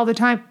dad all the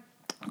time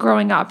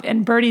growing up,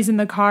 and Bertie's in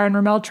the car and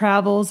Ramel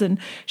travels and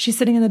she's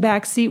sitting in the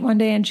back seat one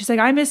day and she's like,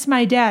 I miss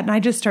my dad. And I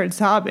just started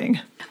sobbing.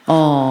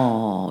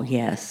 Oh,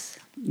 yes.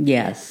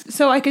 Yes.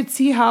 So I could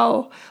see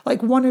how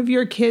like one of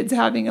your kids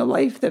having a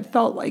life that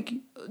felt like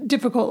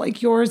difficult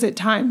like yours at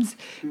times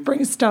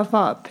brings stuff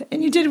up.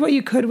 And you did what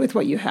you could with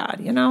what you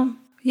had,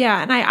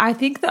 Yeah, and I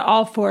think that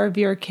all 4 of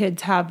your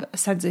kids have a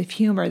sense of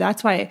humor.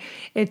 That's why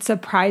it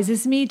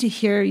surprises me to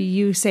hear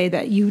you say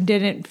that you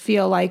didn't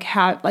feel like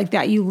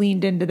that you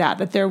leaned into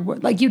that there were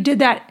like you did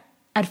that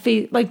at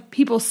face, like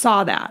people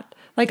saw that.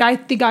 Like I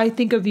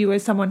think of you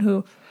as someone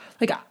who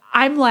like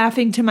I'm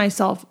laughing to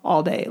myself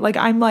all day. Like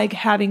I'm like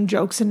having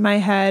jokes in my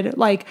head.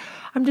 Like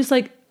I'm just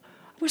like,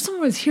 I wish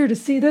someone was here to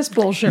see this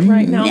bullshit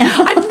right now.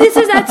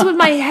 That's what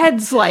my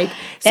head's like.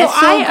 That's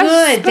so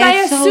good. But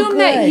I assume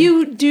that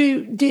you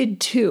did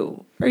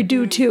too, or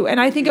do too. And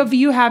I think of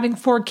you having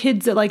 4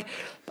 kids that like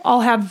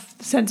all have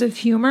sense of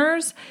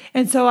humors,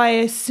 and so I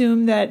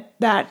assume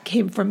that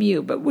came from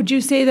you. But would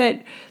you say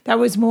that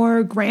was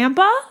more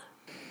Grandpa?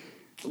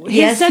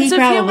 Yes, he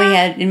probably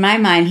had. In my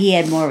mind, he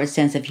had more of a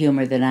sense of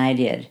humor than I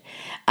did.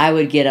 I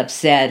would get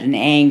upset and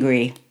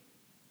angry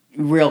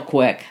real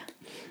quick,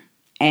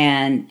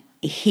 and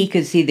he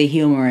could see the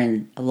humor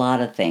in a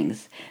lot of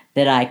things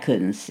that I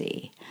couldn't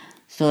see.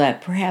 So that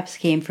perhaps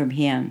came from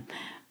him.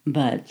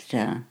 But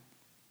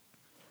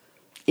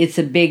it's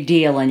a big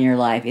deal in your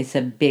life. It's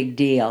a big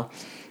deal.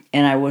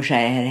 And I wish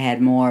I had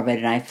had more of it.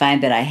 And I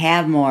find that I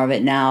have more of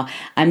it now.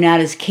 I'm not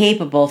as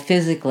capable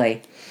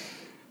physically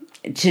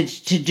to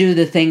do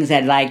the things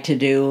I'd like to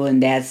do.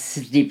 And that's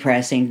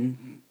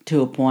depressing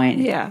to a point.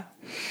 Yeah.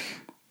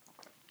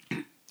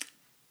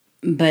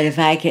 But if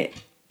I could...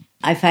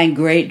 I find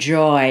great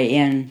joy.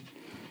 Isn't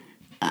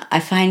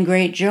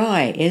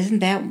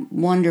that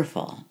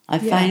wonderful? I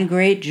find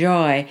great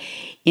joy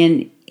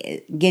in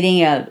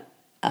getting a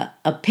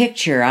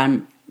picture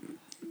on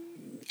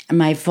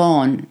my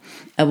phone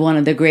of one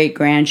of the great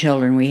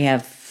grandchildren. We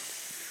have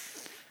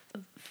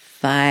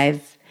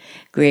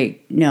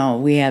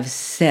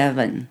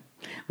 7.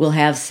 We'll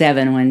have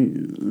 7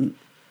 when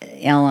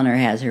Eleanor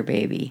has her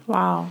baby.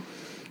 Wow.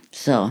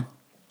 So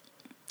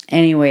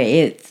anyway,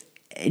 it's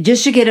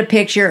just to get a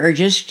picture or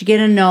just to get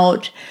a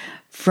note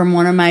from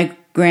one of my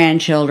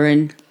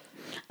grandchildren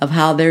of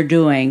how they're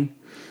doing,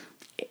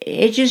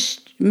 it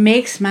just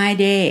makes my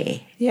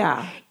day.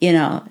 Yeah.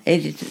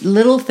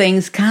 Little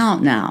things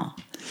count now.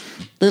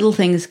 Little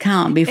things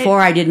count. Before,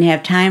 I didn't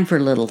have time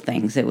for little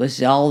things. It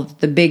was all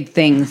the big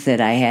things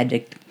that I had to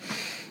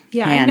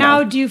handle. And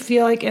now do you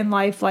feel like in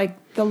life,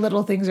 like the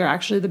little things are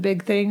actually the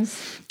big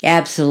things?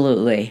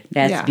 Absolutely.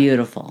 That's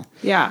beautiful.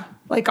 Yeah.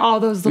 Like all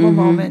those little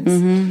moments.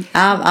 Mm-hmm.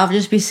 I'll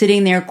just be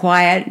sitting there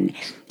quiet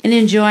and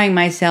enjoying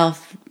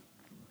myself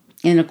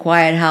in a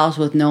quiet house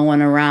with no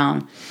one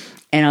around.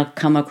 And I'll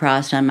come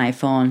across on my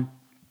phone,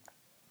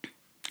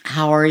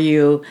 how are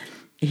you?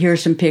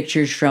 Here's some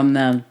pictures from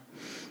the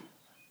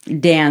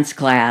dance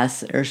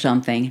class or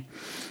something.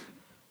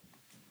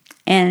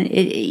 And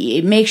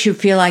it makes you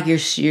feel like you're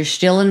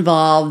still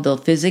involved, though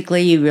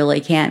physically you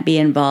really can't be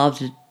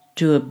involved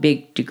to a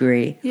big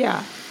degree.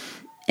 Yeah.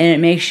 And it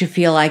makes you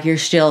feel like you're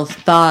still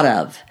thought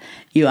of.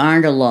 You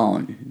aren't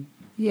alone.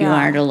 Yeah. You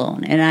aren't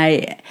alone. And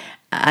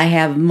I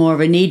have more of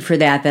a need for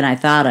that than I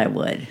thought I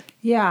would.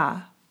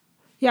 Yeah.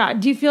 Yeah.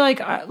 Do you feel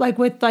like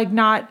with like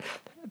not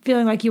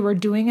feeling like you were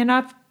doing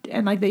enough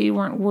and like that you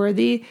weren't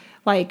worthy,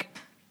 like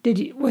did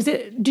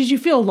you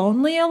feel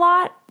lonely a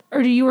lot? Or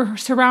you were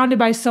surrounded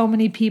by so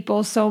many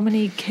people, so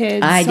many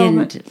kids? I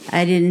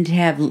didn't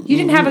have... You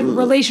didn't have a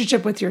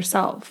relationship with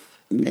yourself.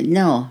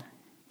 No.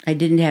 I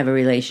didn't have a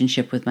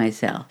relationship with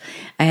myself.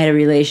 I had a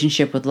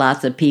relationship with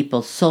lots of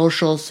people.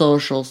 Social.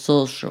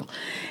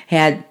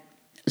 Had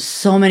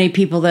so many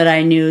people that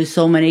I knew,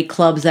 so many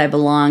clubs I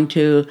belonged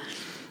to,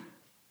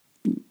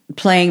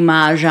 playing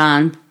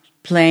mahjong,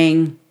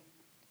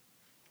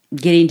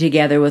 getting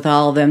together with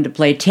all of them to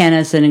play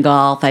tennis and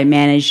golf. I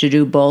managed to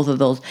do both of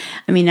those.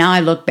 I mean, now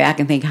I look back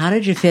and think, how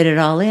did you fit it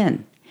all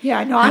in?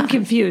 Yeah, no, I'm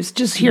confused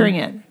just hearing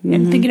it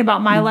and thinking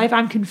about my life.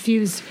 I'm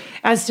confused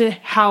as to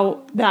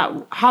how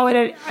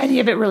any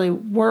of it really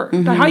worked,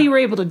 how you were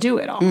able to do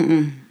it all.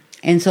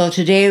 And so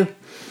today,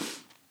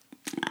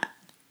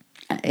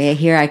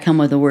 here I come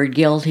with the word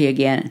guilty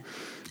again.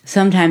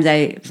 Sometimes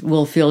I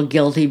will feel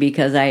guilty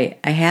because I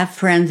have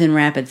friends in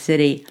Rapid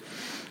City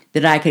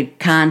that I could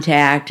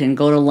contact and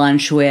go to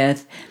lunch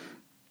with,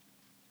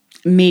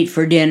 meet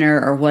for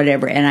dinner or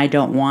whatever, and I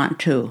don't want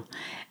to.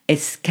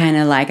 It's kind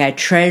of like I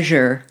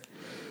treasure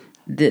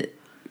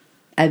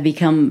I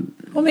become...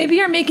 Well, maybe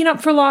you're making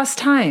up for lost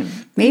time.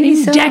 Maybe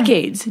so.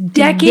 Decades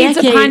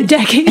upon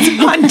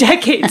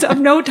decades of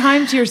no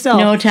time to yourself.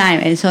 No time.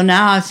 And so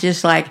now it's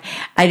just like,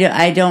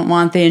 I don't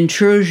want the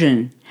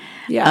intrusion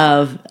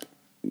of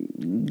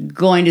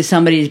going to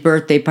somebody's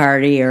birthday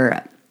party,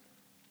 or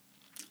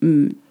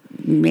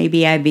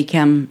maybe I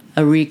become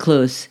a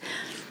recluse.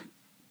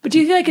 But do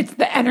you feel like it's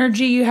the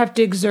energy you have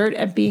to exert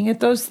at being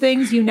at those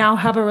things? You now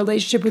have a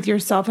relationship with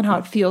yourself and how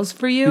it feels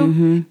for you.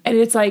 Mm-hmm. And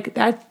it's like,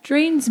 that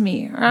drains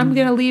me, or I'm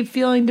going to leave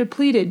feeling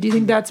depleted. Do you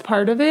think that's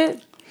part of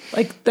it?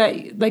 Like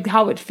that, like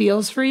how it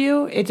feels for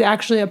you? It's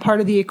actually a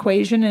part of the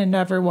equation and it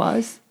never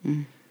was?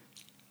 Mm.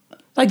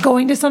 Like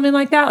going to something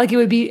like that? Like it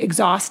would be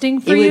exhausting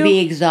for you? It would be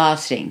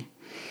exhausting.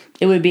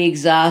 It would be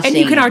exhausting. And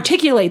you can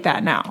articulate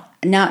that now.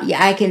 Now,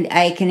 yeah, I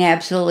can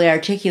absolutely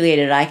articulate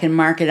it. I can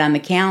mark it on the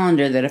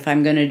calendar that if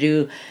I'm going to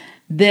do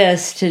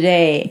this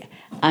today,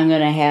 I'm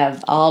going to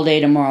have all day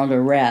tomorrow to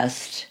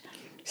rest,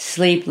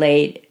 sleep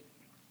late.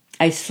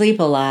 I sleep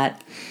a lot,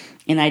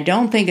 and I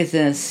don't think it's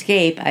an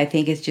escape. I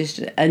think it's just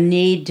a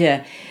need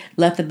to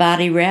let the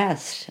body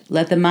rest,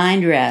 let the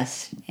mind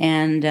rest,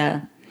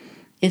 and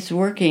it's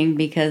working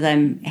because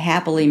I'm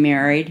happily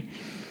married.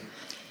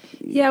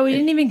 Yeah, we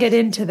didn't even get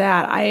into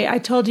that. I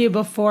told you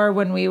before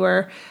when we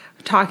were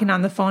talking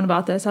on the phone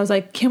about this, I was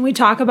like, can we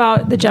talk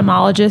about the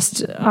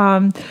gemologist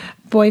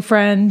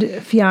boyfriend,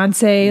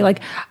 fiance?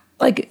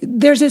 Like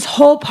there's this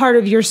whole part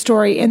of your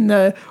story in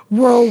the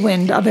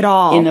whirlwind of it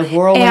all. In the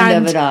whirlwind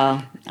of it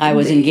all. I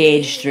was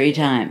engaged 3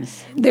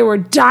 times. There were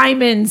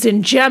diamonds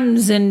and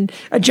gems and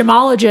a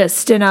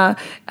gemologist and a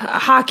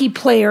hockey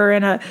player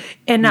and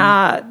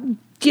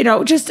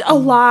just a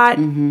lot.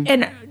 Mm-hmm.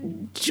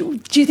 And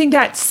do you think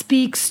that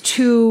speaks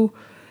to,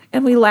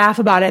 and we laugh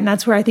about it, and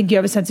that's where I think you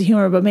have a sense of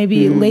humor, but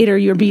maybe later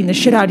you're beating the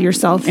shit out of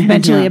yourself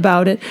mentally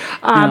about it.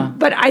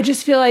 But I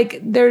just feel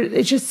like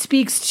it just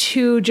speaks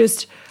to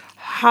just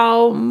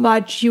how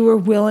much you were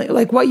willing,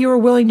 like what you were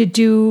willing to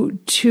do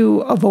to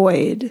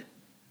avoid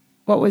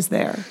what was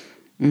there.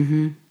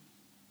 Mm-hmm.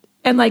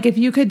 And like, if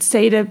you could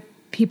say to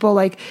people,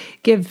 like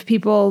give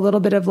people a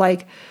little bit of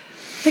like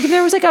if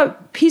there was like a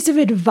piece of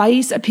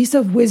advice, a piece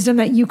of wisdom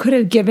that you could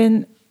have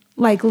given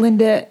like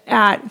Linda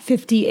at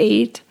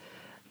 58,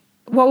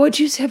 what would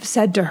you have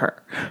said to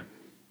her?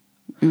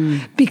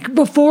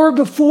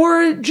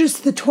 Before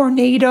just the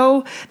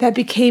tornado that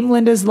became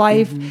Linda's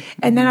life,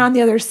 and then on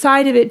the other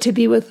side of it to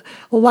be with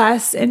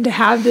Les and to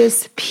have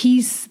this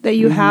peace that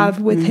you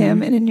have with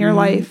him and in your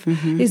life.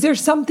 Is there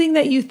something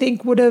that you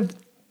think would have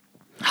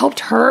helped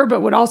her but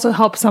would also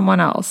help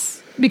someone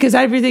else? Because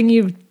everything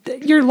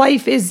your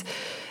life is,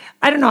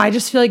 I don't know, I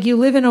just feel like you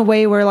live in a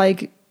way where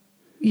like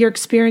your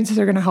experiences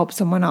are going to help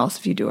someone else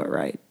if you do it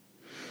right.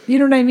 You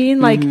know what I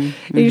mean? Like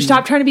if you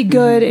stop trying to be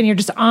good and you're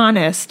just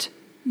honest,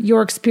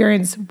 your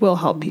experience will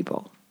help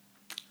people.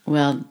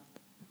 Well,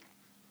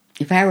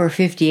 if I were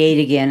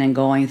 58 again and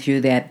going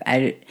through that,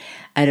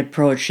 I'd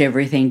approach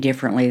everything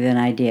differently than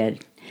I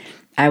did.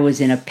 I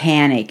was in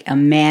a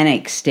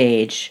manic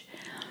stage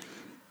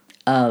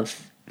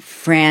of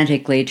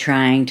frantically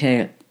trying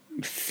to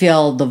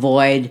fill the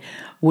void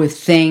with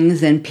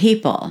things and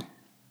people.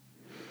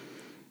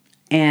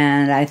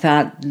 And I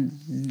thought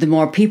the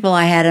more people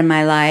I had in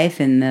my life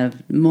and the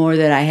more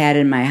that I had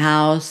in my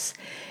house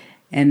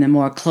and the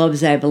more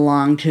clubs I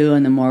belonged to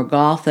and the more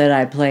golf that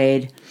I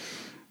played,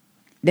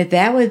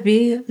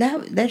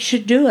 that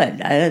should do it.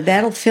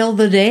 That'll fill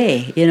the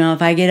day. You know,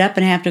 if I get up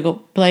and have to go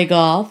play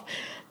golf,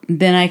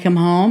 then I come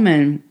home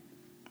and...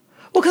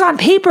 Well, because on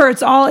paper,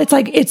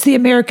 it's the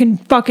American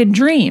fucking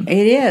dream.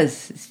 It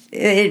is.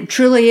 It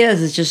truly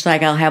is. It's just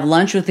like I'll have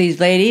lunch with these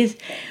ladies.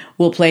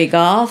 We'll play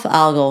golf.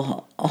 I'll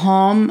go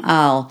home.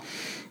 I'll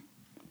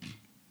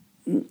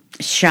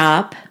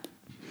shop.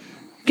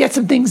 Get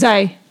some things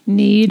I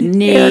need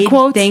air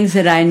quotes. Things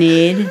that I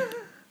need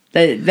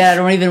that I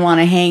don't even want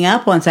to hang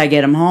up once I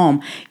get them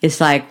home.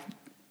 It's like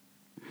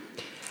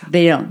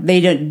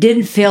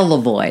didn't fill the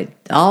void.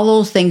 All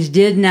those things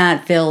did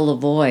not fill the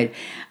void.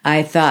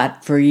 I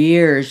thought for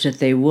years that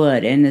they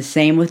would. And the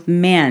same with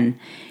men.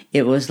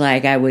 It was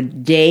like I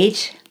would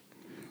date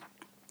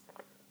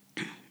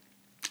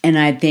and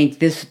I'd think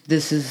this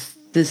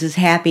is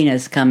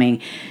happiness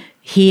coming.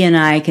 He and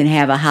I can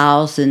have a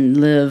house and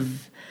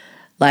live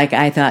like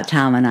I thought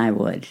Tom and I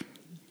would.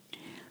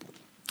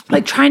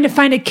 Like trying to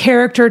find a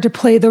character to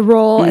play the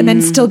role and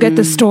then still get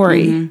the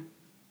story. Mm-hmm.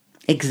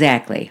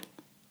 Exactly.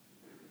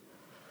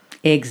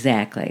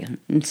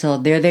 And so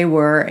there they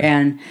were,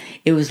 and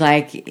it was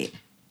like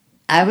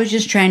I was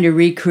just trying to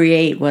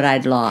recreate what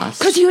I'd lost.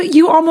 Because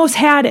you almost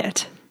had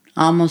it.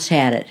 Almost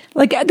had it.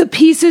 Like the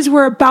pieces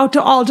were about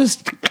to all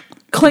just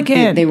click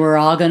in. They were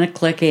all going to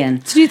click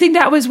in. So do you think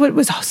that was what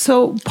was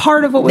so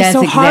part of what was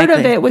so hard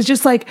of it was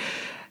just like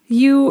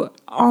you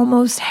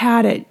almost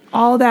had it.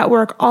 All that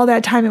work, all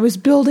that time, it was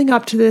building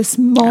up to this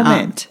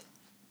moment.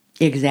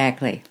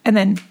 Exactly. And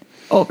then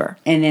over.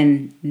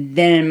 And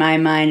then in my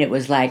mind, it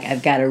was like,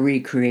 I've got to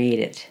recreate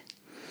it.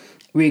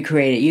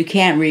 You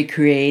can't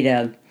recreate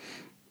a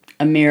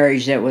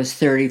marriage that was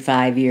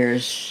 35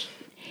 years.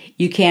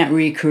 You can't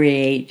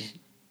recreate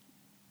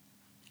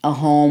a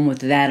home with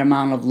that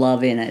amount of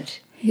love in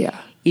it. Yeah.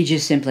 You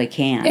just simply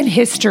can't. In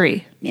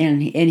history. In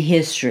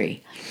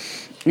history.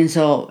 And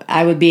so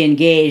I would be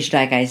engaged,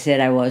 like I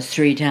said, I was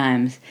 3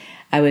 times.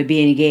 I would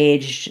be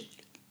engaged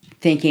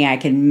thinking I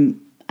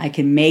can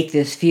make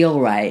this feel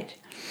right,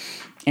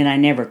 and I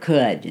never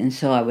could. And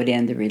so I would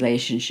end the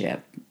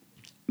relationship.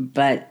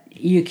 but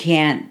you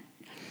can't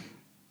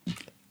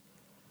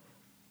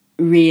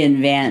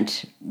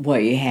reinvent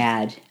what you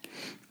had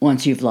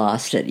once you've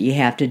lost it. You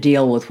have to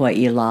deal with what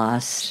you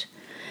lost.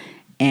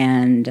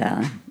 And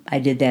I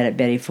did that at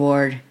Betty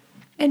Ford.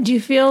 And do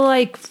you feel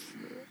like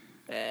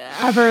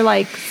ever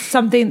like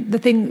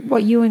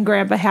what you and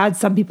Grandpa had,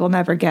 some people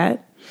never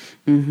get?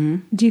 Mm-hmm.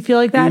 Do you feel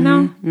like that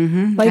now?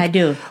 Mm-hmm. Like, I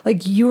do.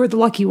 Like you were the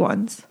lucky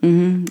ones.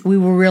 Mm-hmm. We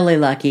were really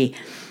lucky.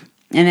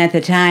 And at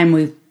the time,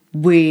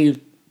 we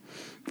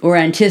were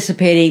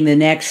anticipating the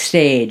next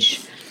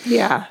stage.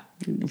 Yeah.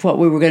 What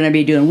we were going to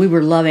be doing. We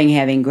were loving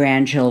having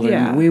grandchildren.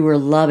 Yeah. We were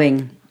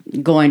loving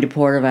going to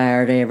Puerto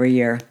Vallarta every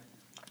year.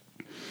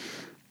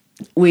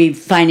 We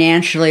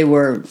financially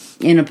were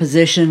in a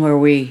position where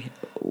we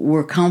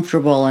were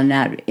comfortable and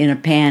not in a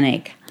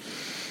panic.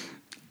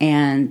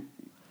 And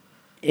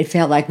it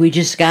felt like we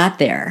just got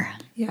there.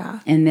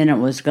 Yeah. And then it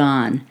was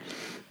gone.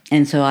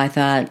 And so I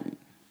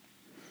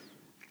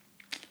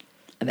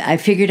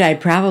figured I'd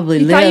probably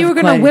live. You thought you were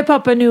going to whip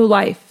up a new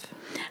life.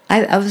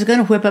 I was going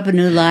to whip up a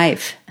new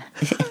life.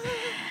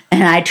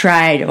 And I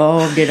tried.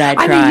 Oh, did I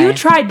try? I mean, you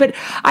tried, but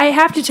I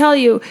have to tell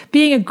you,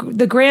 being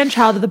the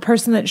grandchild of the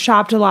person that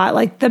shopped a lot,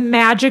 like the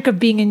magic of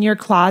being in your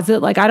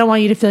closet, like I don't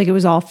want you to feel like it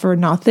was all for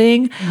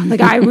nothing.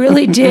 Like I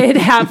really did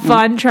have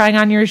fun trying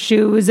on your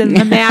shoes, and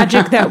the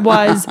magic that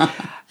was,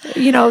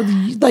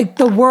 like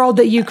the world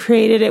that you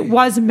created, it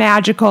was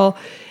magical.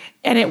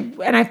 And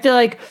I feel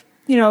like,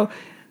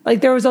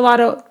 like there was a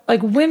lot of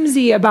like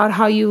whimsy about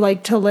how you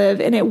like to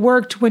live, and it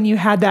worked when you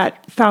had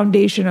that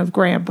foundation of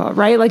Grandpa,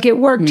 right? Like it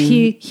worked.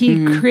 He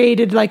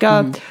created like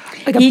a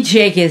he'd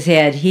shake his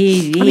head.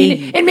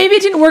 And maybe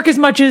it didn't work as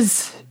much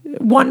as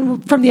one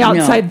from the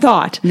outside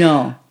thought.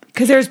 No,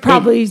 because there's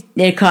probably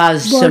it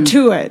caused more some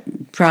to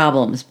it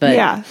problems, but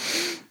yeah,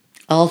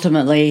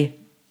 ultimately,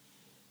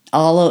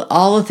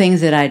 all the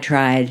things that I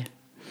tried.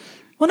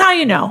 Well, now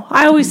you know.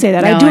 I always say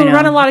that. Now I I know.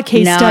 run a lot of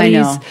case Now I studies,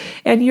 know.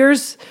 and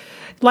yours,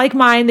 like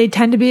mine, they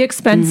tend to be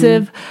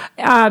expensive.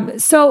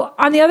 So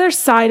on the other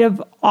side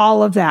of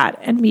all of that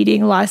and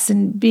meeting less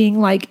and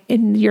being like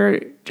in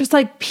your just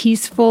like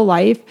peaceful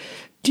life,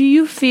 do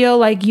you feel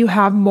like you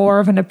have more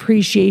of an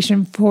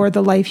appreciation for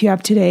the life you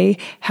have today,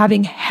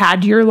 having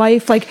had your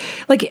life? Like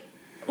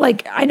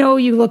I know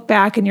you look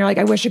back and you're like,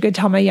 I wish I could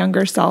tell my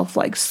younger self,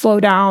 like slow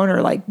down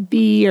or like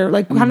be, or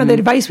like kind of the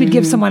advice we'd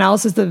give someone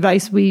else is the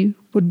advice we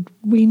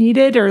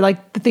needed, or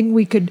like the thing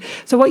we could.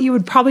 So what you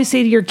would probably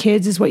say to your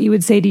kids is what you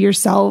would say to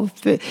yourself.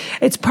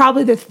 It's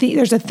probably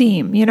there's a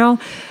theme,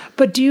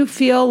 but do you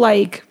feel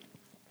like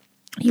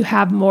you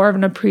have more of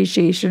an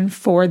appreciation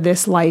for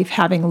this life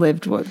having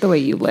lived the way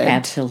you lived?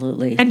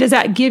 Absolutely. And does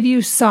that give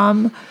you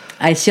some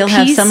I still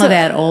have some of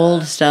that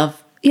old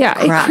stuff. Yeah,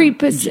 it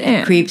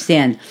creeps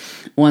in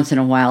once in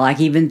a while. Like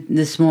even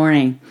this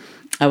morning,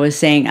 I was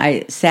saying,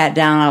 I sat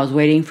down, I was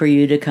waiting for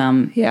you to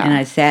come, and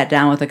I sat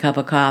down with a cup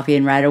of coffee,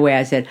 and right away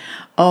I said,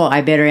 oh,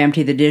 I better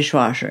empty the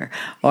dishwasher,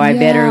 or I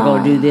better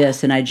go do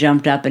this. And I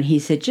jumped up, and he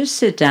said, just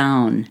sit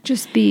down.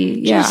 Just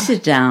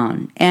sit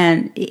down.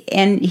 And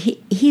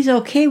he's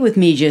okay with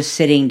me just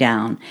sitting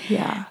down.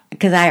 Yeah.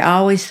 Because I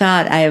always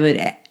thought I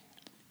would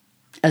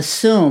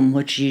assume,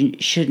 which you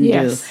shouldn't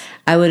do,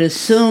 I would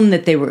assume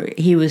that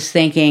he was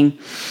thinking,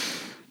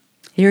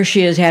 here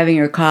she is having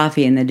her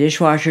coffee, and the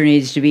dishwasher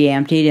needs to be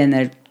emptied, and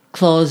the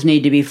clothes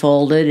need to be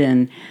folded,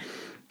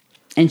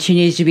 and she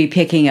needs to be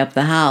picking up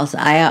the house.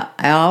 I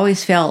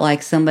always felt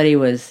like somebody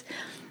was,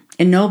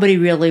 and nobody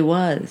really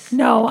was.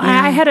 No,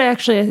 I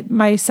had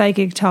my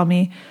psychic tell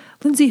me,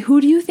 Lindsay,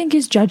 who do you think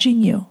is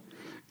judging you?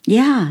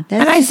 Yeah.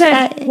 And I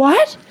said,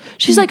 what?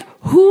 She's like,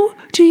 who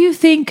do you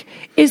think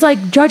is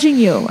like judging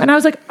you? And I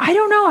was like, I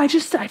don't know.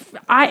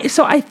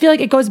 So I feel like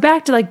it goes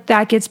back to like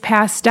that gets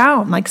passed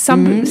down. Like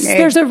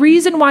there's a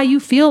reason why you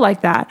feel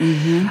like that.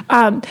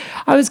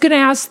 I was going to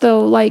ask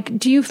though, like,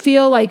 do you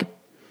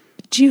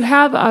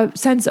have a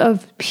sense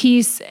of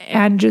peace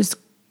and just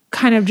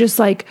kind of just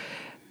like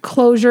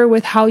closure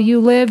with how you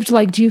lived?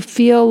 Like, do you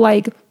feel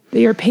like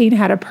your pain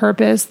had a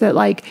purpose, that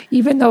like,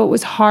 even though it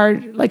was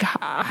hard, like,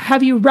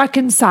 have you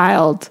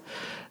reconciled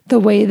the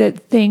way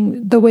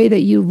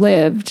that you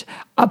lived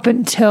up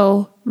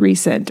until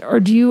recent? Or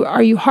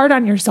are you hard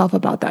on yourself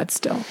about that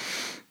still?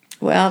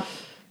 Well,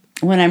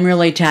 when I'm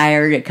really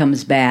tired, it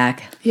comes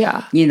back.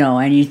 Yeah.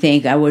 And you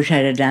think, I wish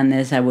I'd have done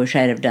this. I wish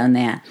I'd have done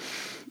that.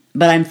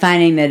 But I'm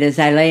finding that as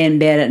I lay in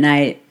bed at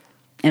night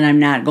and I'm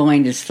not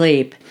going to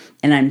sleep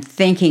and I'm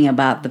thinking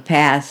about the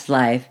past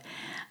life,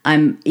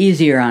 I'm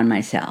easier on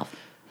myself.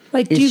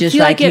 Like, do it's you just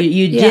feel like you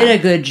yeah. did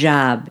a good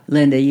job,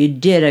 Linda. You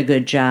did a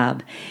good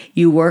job.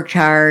 You worked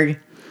hard.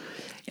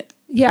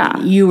 Yeah.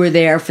 You were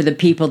there for the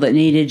people that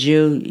needed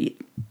you.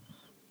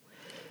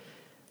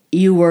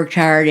 You worked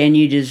hard, and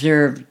you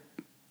deserve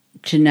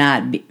to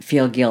not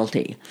feel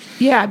guilty.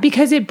 Yeah,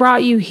 because it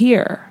brought you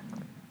here.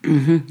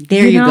 Mm-hmm.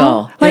 There you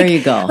go. There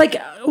you go. Like,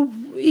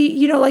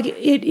 like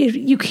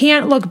you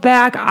can't look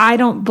back. I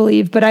don't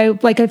believe, but I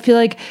feel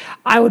like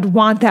I would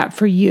want that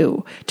for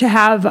you to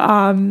have,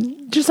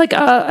 just like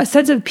a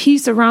sense of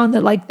peace around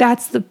that. Like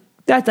that's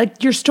that's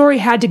like your story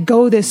had to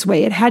go this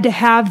way. It had to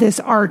have this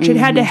arch. It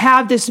had to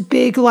have this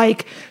big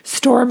like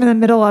storm in the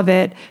middle of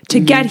it to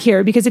get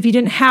here. Because if you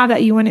didn't have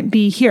that, you wouldn't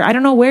be here. I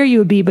don't know where you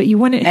would be, but you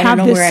wouldn't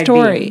have this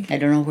story. I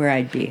don't know where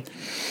I'd be.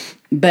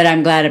 But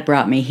I'm glad it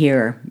brought me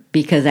here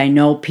because I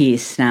know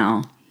peace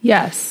now.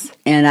 Yes.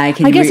 And I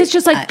guess it's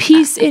just like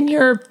peace in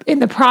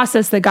the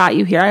process that got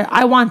you here.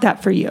 I want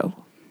that for you.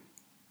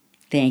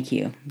 Thank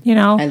you. You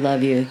know? I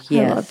love you.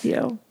 Yes. I love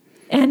you.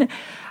 And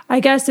I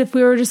guess if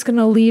we were just going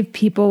to leave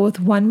people with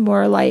one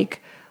more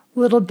like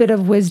little bit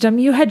of wisdom,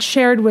 you had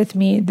shared with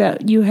me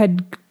that you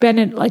had been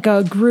in like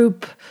a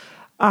group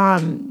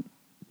kind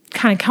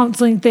of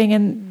counseling thing,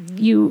 and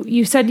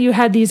you said you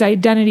had these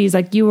identities,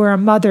 like you were a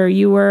mother,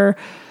 you were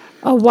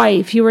a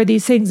wife, you were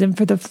these things. And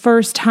for the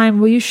first time,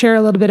 will you share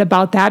a little bit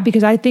about that?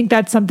 Because I think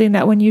that's something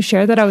that when you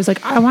share that, I was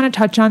like, I want to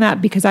touch on that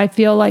because I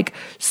feel like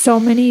so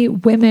many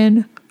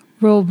women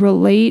will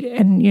relate,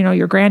 and you know,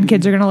 your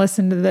grandkids are going to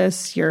listen to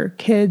this, your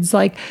kids,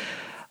 like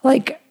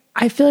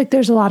I feel like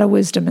there's a lot of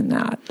wisdom in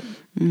that.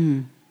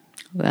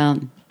 Well,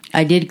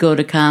 I did go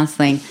to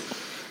counseling.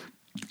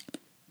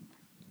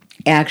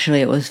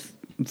 Actually, it was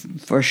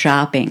for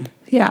shopping.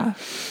 Yeah.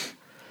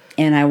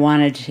 And I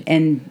wanted,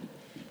 and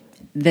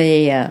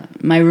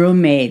my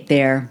roommate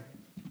there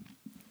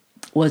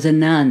was a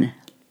nun,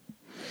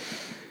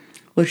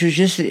 which was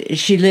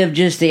she lived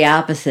just the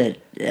opposite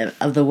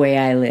of the way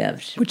I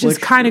lived. Which is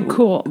kind of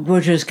cool.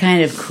 Which was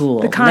kind of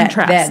cool. The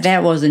contrast.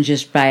 That wasn't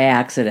just by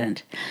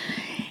accident.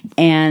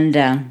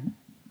 And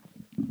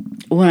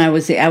when I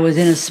was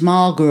in a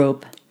small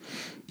group,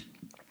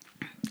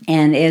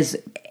 and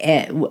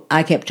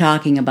I kept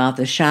talking about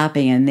the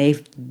shopping, and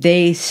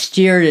they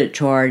steered it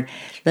toward,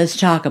 let's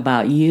talk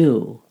about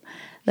you.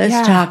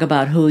 Let's talk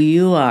about who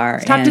you are.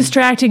 Stop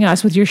distracting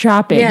us with your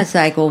shopping. Yes,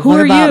 like, well, who what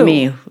are about you?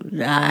 me?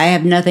 I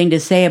have nothing to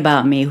say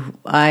about me.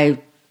 I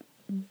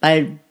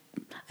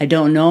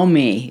don't know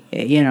me,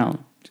 you know,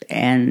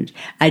 and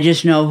I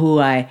just know who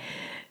I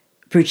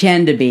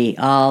pretend to be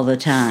all the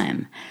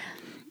time.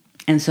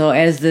 And so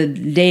as the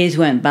days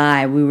went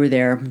by, we were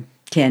there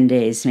 10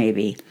 days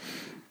maybe.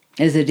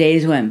 As the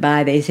days went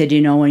by, they said,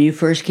 you know, when you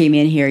first came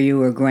in here, you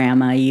were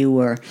grandma, you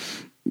were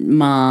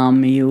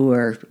mom, you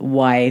were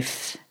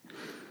wife.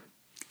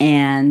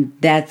 And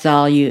that's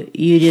all you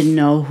didn't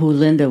know who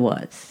Linda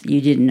was. You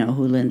didn't know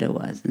who Linda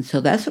was. And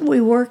so that's what we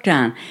worked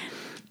on.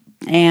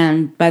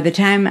 And by the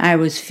time I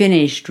was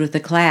finished with the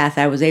class,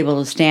 I was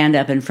able to stand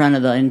up in front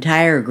of the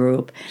entire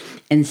group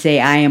and say,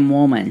 I am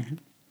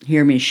woman.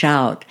 Hear me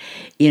shout.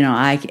 You know,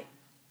 I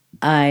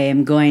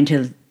am going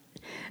to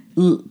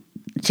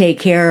take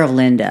care of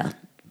Linda.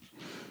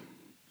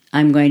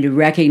 I'm going to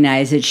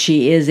recognize that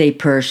she is a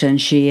person.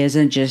 She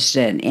isn't just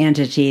an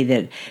entity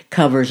that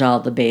covers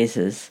all the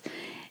bases.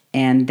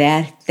 And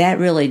that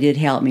really did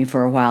help me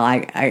for a while.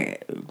 I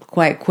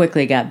quite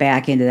quickly got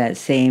back into that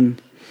same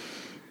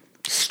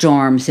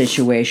storm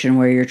situation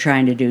where you're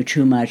trying to do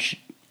too much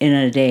in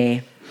a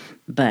day.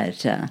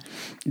 But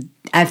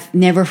I've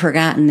never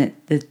forgotten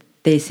that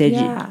they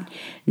said,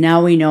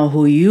 now we know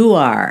who you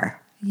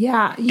are.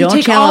 Yeah, you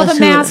take all the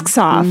masks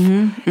off.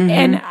 Mm-hmm.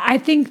 And I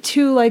think,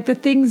 too, like the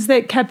things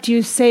that kept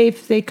you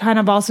safe, they kind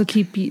of also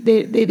keep you,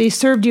 they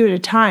served you at a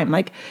time.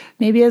 Like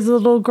maybe as a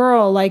little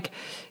girl, like,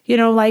 you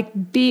know, like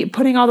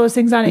putting all those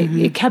things on,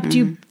 it kept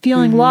you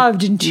feeling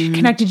loved and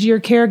connected to your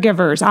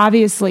caregivers,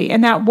 obviously.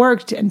 And that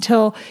worked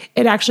until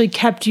it actually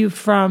kept you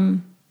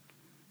from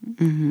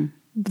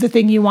the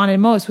thing you wanted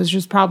most, which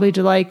was probably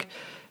to like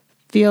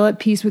feel at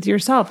peace with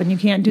yourself. And you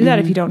can't do that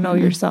if you don't know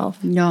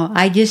yourself. No,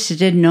 I just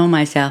didn't know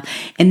myself.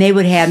 And they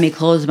would have me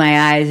close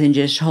my eyes and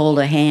just hold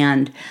a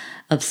hand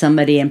of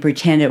somebody and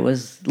pretend it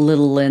was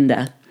little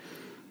Linda,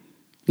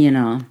 you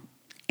know,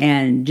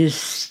 and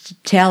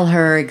just tell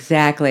her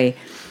exactly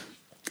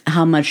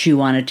how much you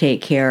want to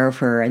take care of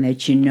her, and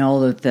that you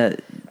know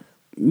that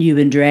you've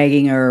been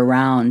dragging her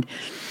around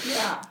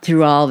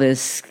through all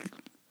this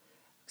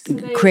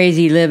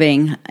crazy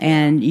living,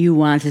 and you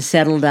want to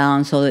settle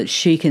down so that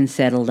she can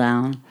settle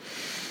down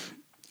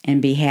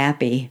and be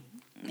happy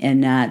and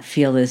not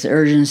feel this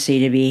urgency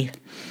to be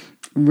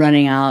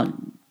running out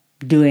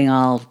doing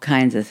all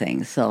kinds of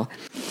things. So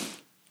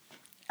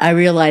I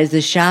realized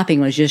the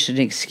shopping was just an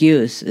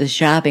excuse. The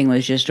shopping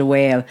was just a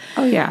way of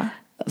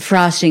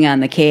frosting on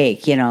the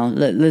cake, you know.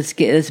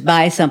 Let's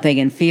buy something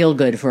and feel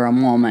good for a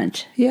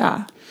moment.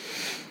 Yeah.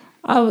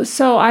 Oh,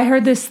 so I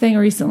heard this thing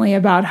recently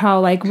about how,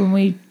 like, when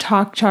we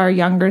talk to our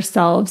younger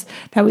selves,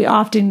 that we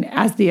often,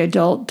 as the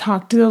adult,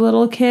 talk to the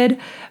little kid,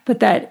 but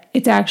that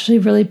it's actually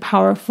really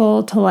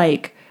powerful to,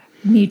 like,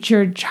 meet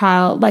your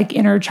child, like,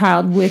 inner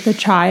child with a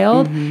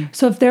child.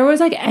 So if there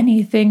was, like,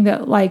 anything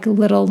that, like,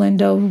 little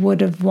Linda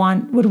would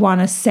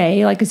want to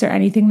say, like, is there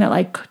anything that,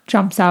 like,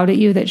 jumps out at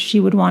you that she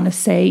would want to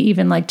say,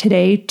 even, like,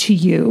 today to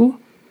you?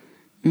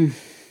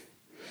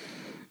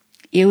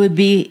 It would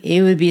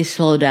be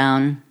slow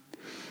down.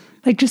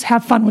 Like, just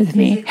have fun with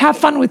me. Have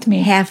fun with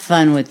me. Have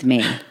fun with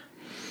me.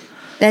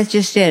 That's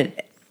just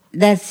it.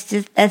 That's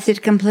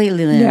it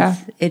completely, Liz. Yeah.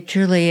 It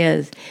truly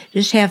is.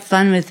 Just have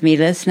fun with me.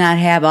 Let's not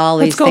have all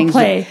these things. Let's go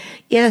play.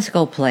 let's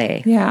go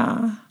play.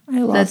 Yeah, I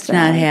love Let's that.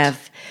 not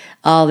have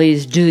all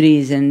these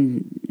duties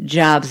and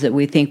jobs that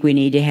we think we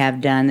need to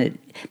have done.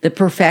 The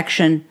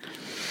perfection.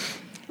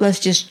 Let's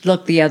just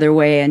look the other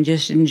way and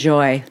just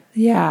enjoy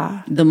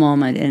the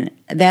moment. And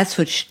that's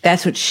what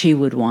she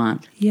would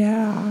want.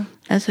 Yeah.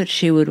 That's what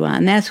she would want,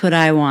 and that's what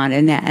I want.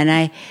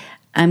 And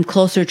I'm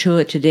closer to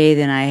it today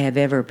than I have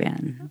ever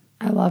been.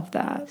 I love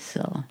that.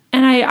 So,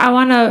 and I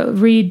want to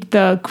read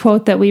the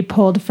quote that we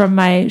pulled from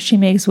my She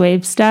Makes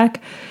Waves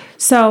deck.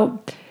 So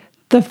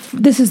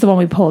this is the one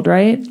we pulled,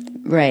 right?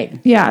 Right.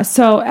 Yeah.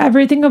 So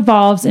everything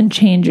evolves and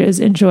changes.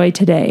 Enjoy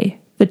today.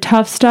 The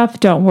tough stuff,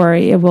 don't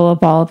worry, it will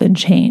evolve and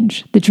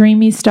change. The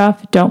dreamy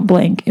stuff, don't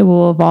blink, it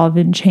will evolve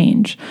and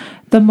change.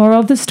 The moral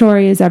of the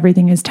story is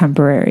everything is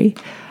temporary.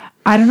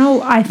 I don't know,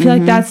 I feel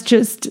like that's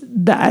just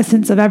the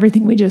essence of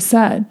everything we just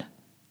said.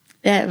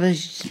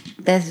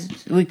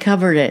 We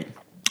covered it.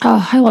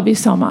 Oh, I love you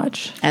so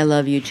much. I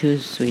love you too,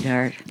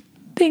 sweetheart.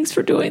 Thanks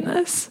for doing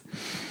this.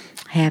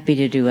 Happy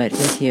to do it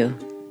with you.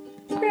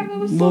 Grandma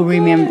was so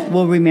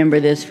We'll remember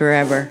this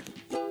forever.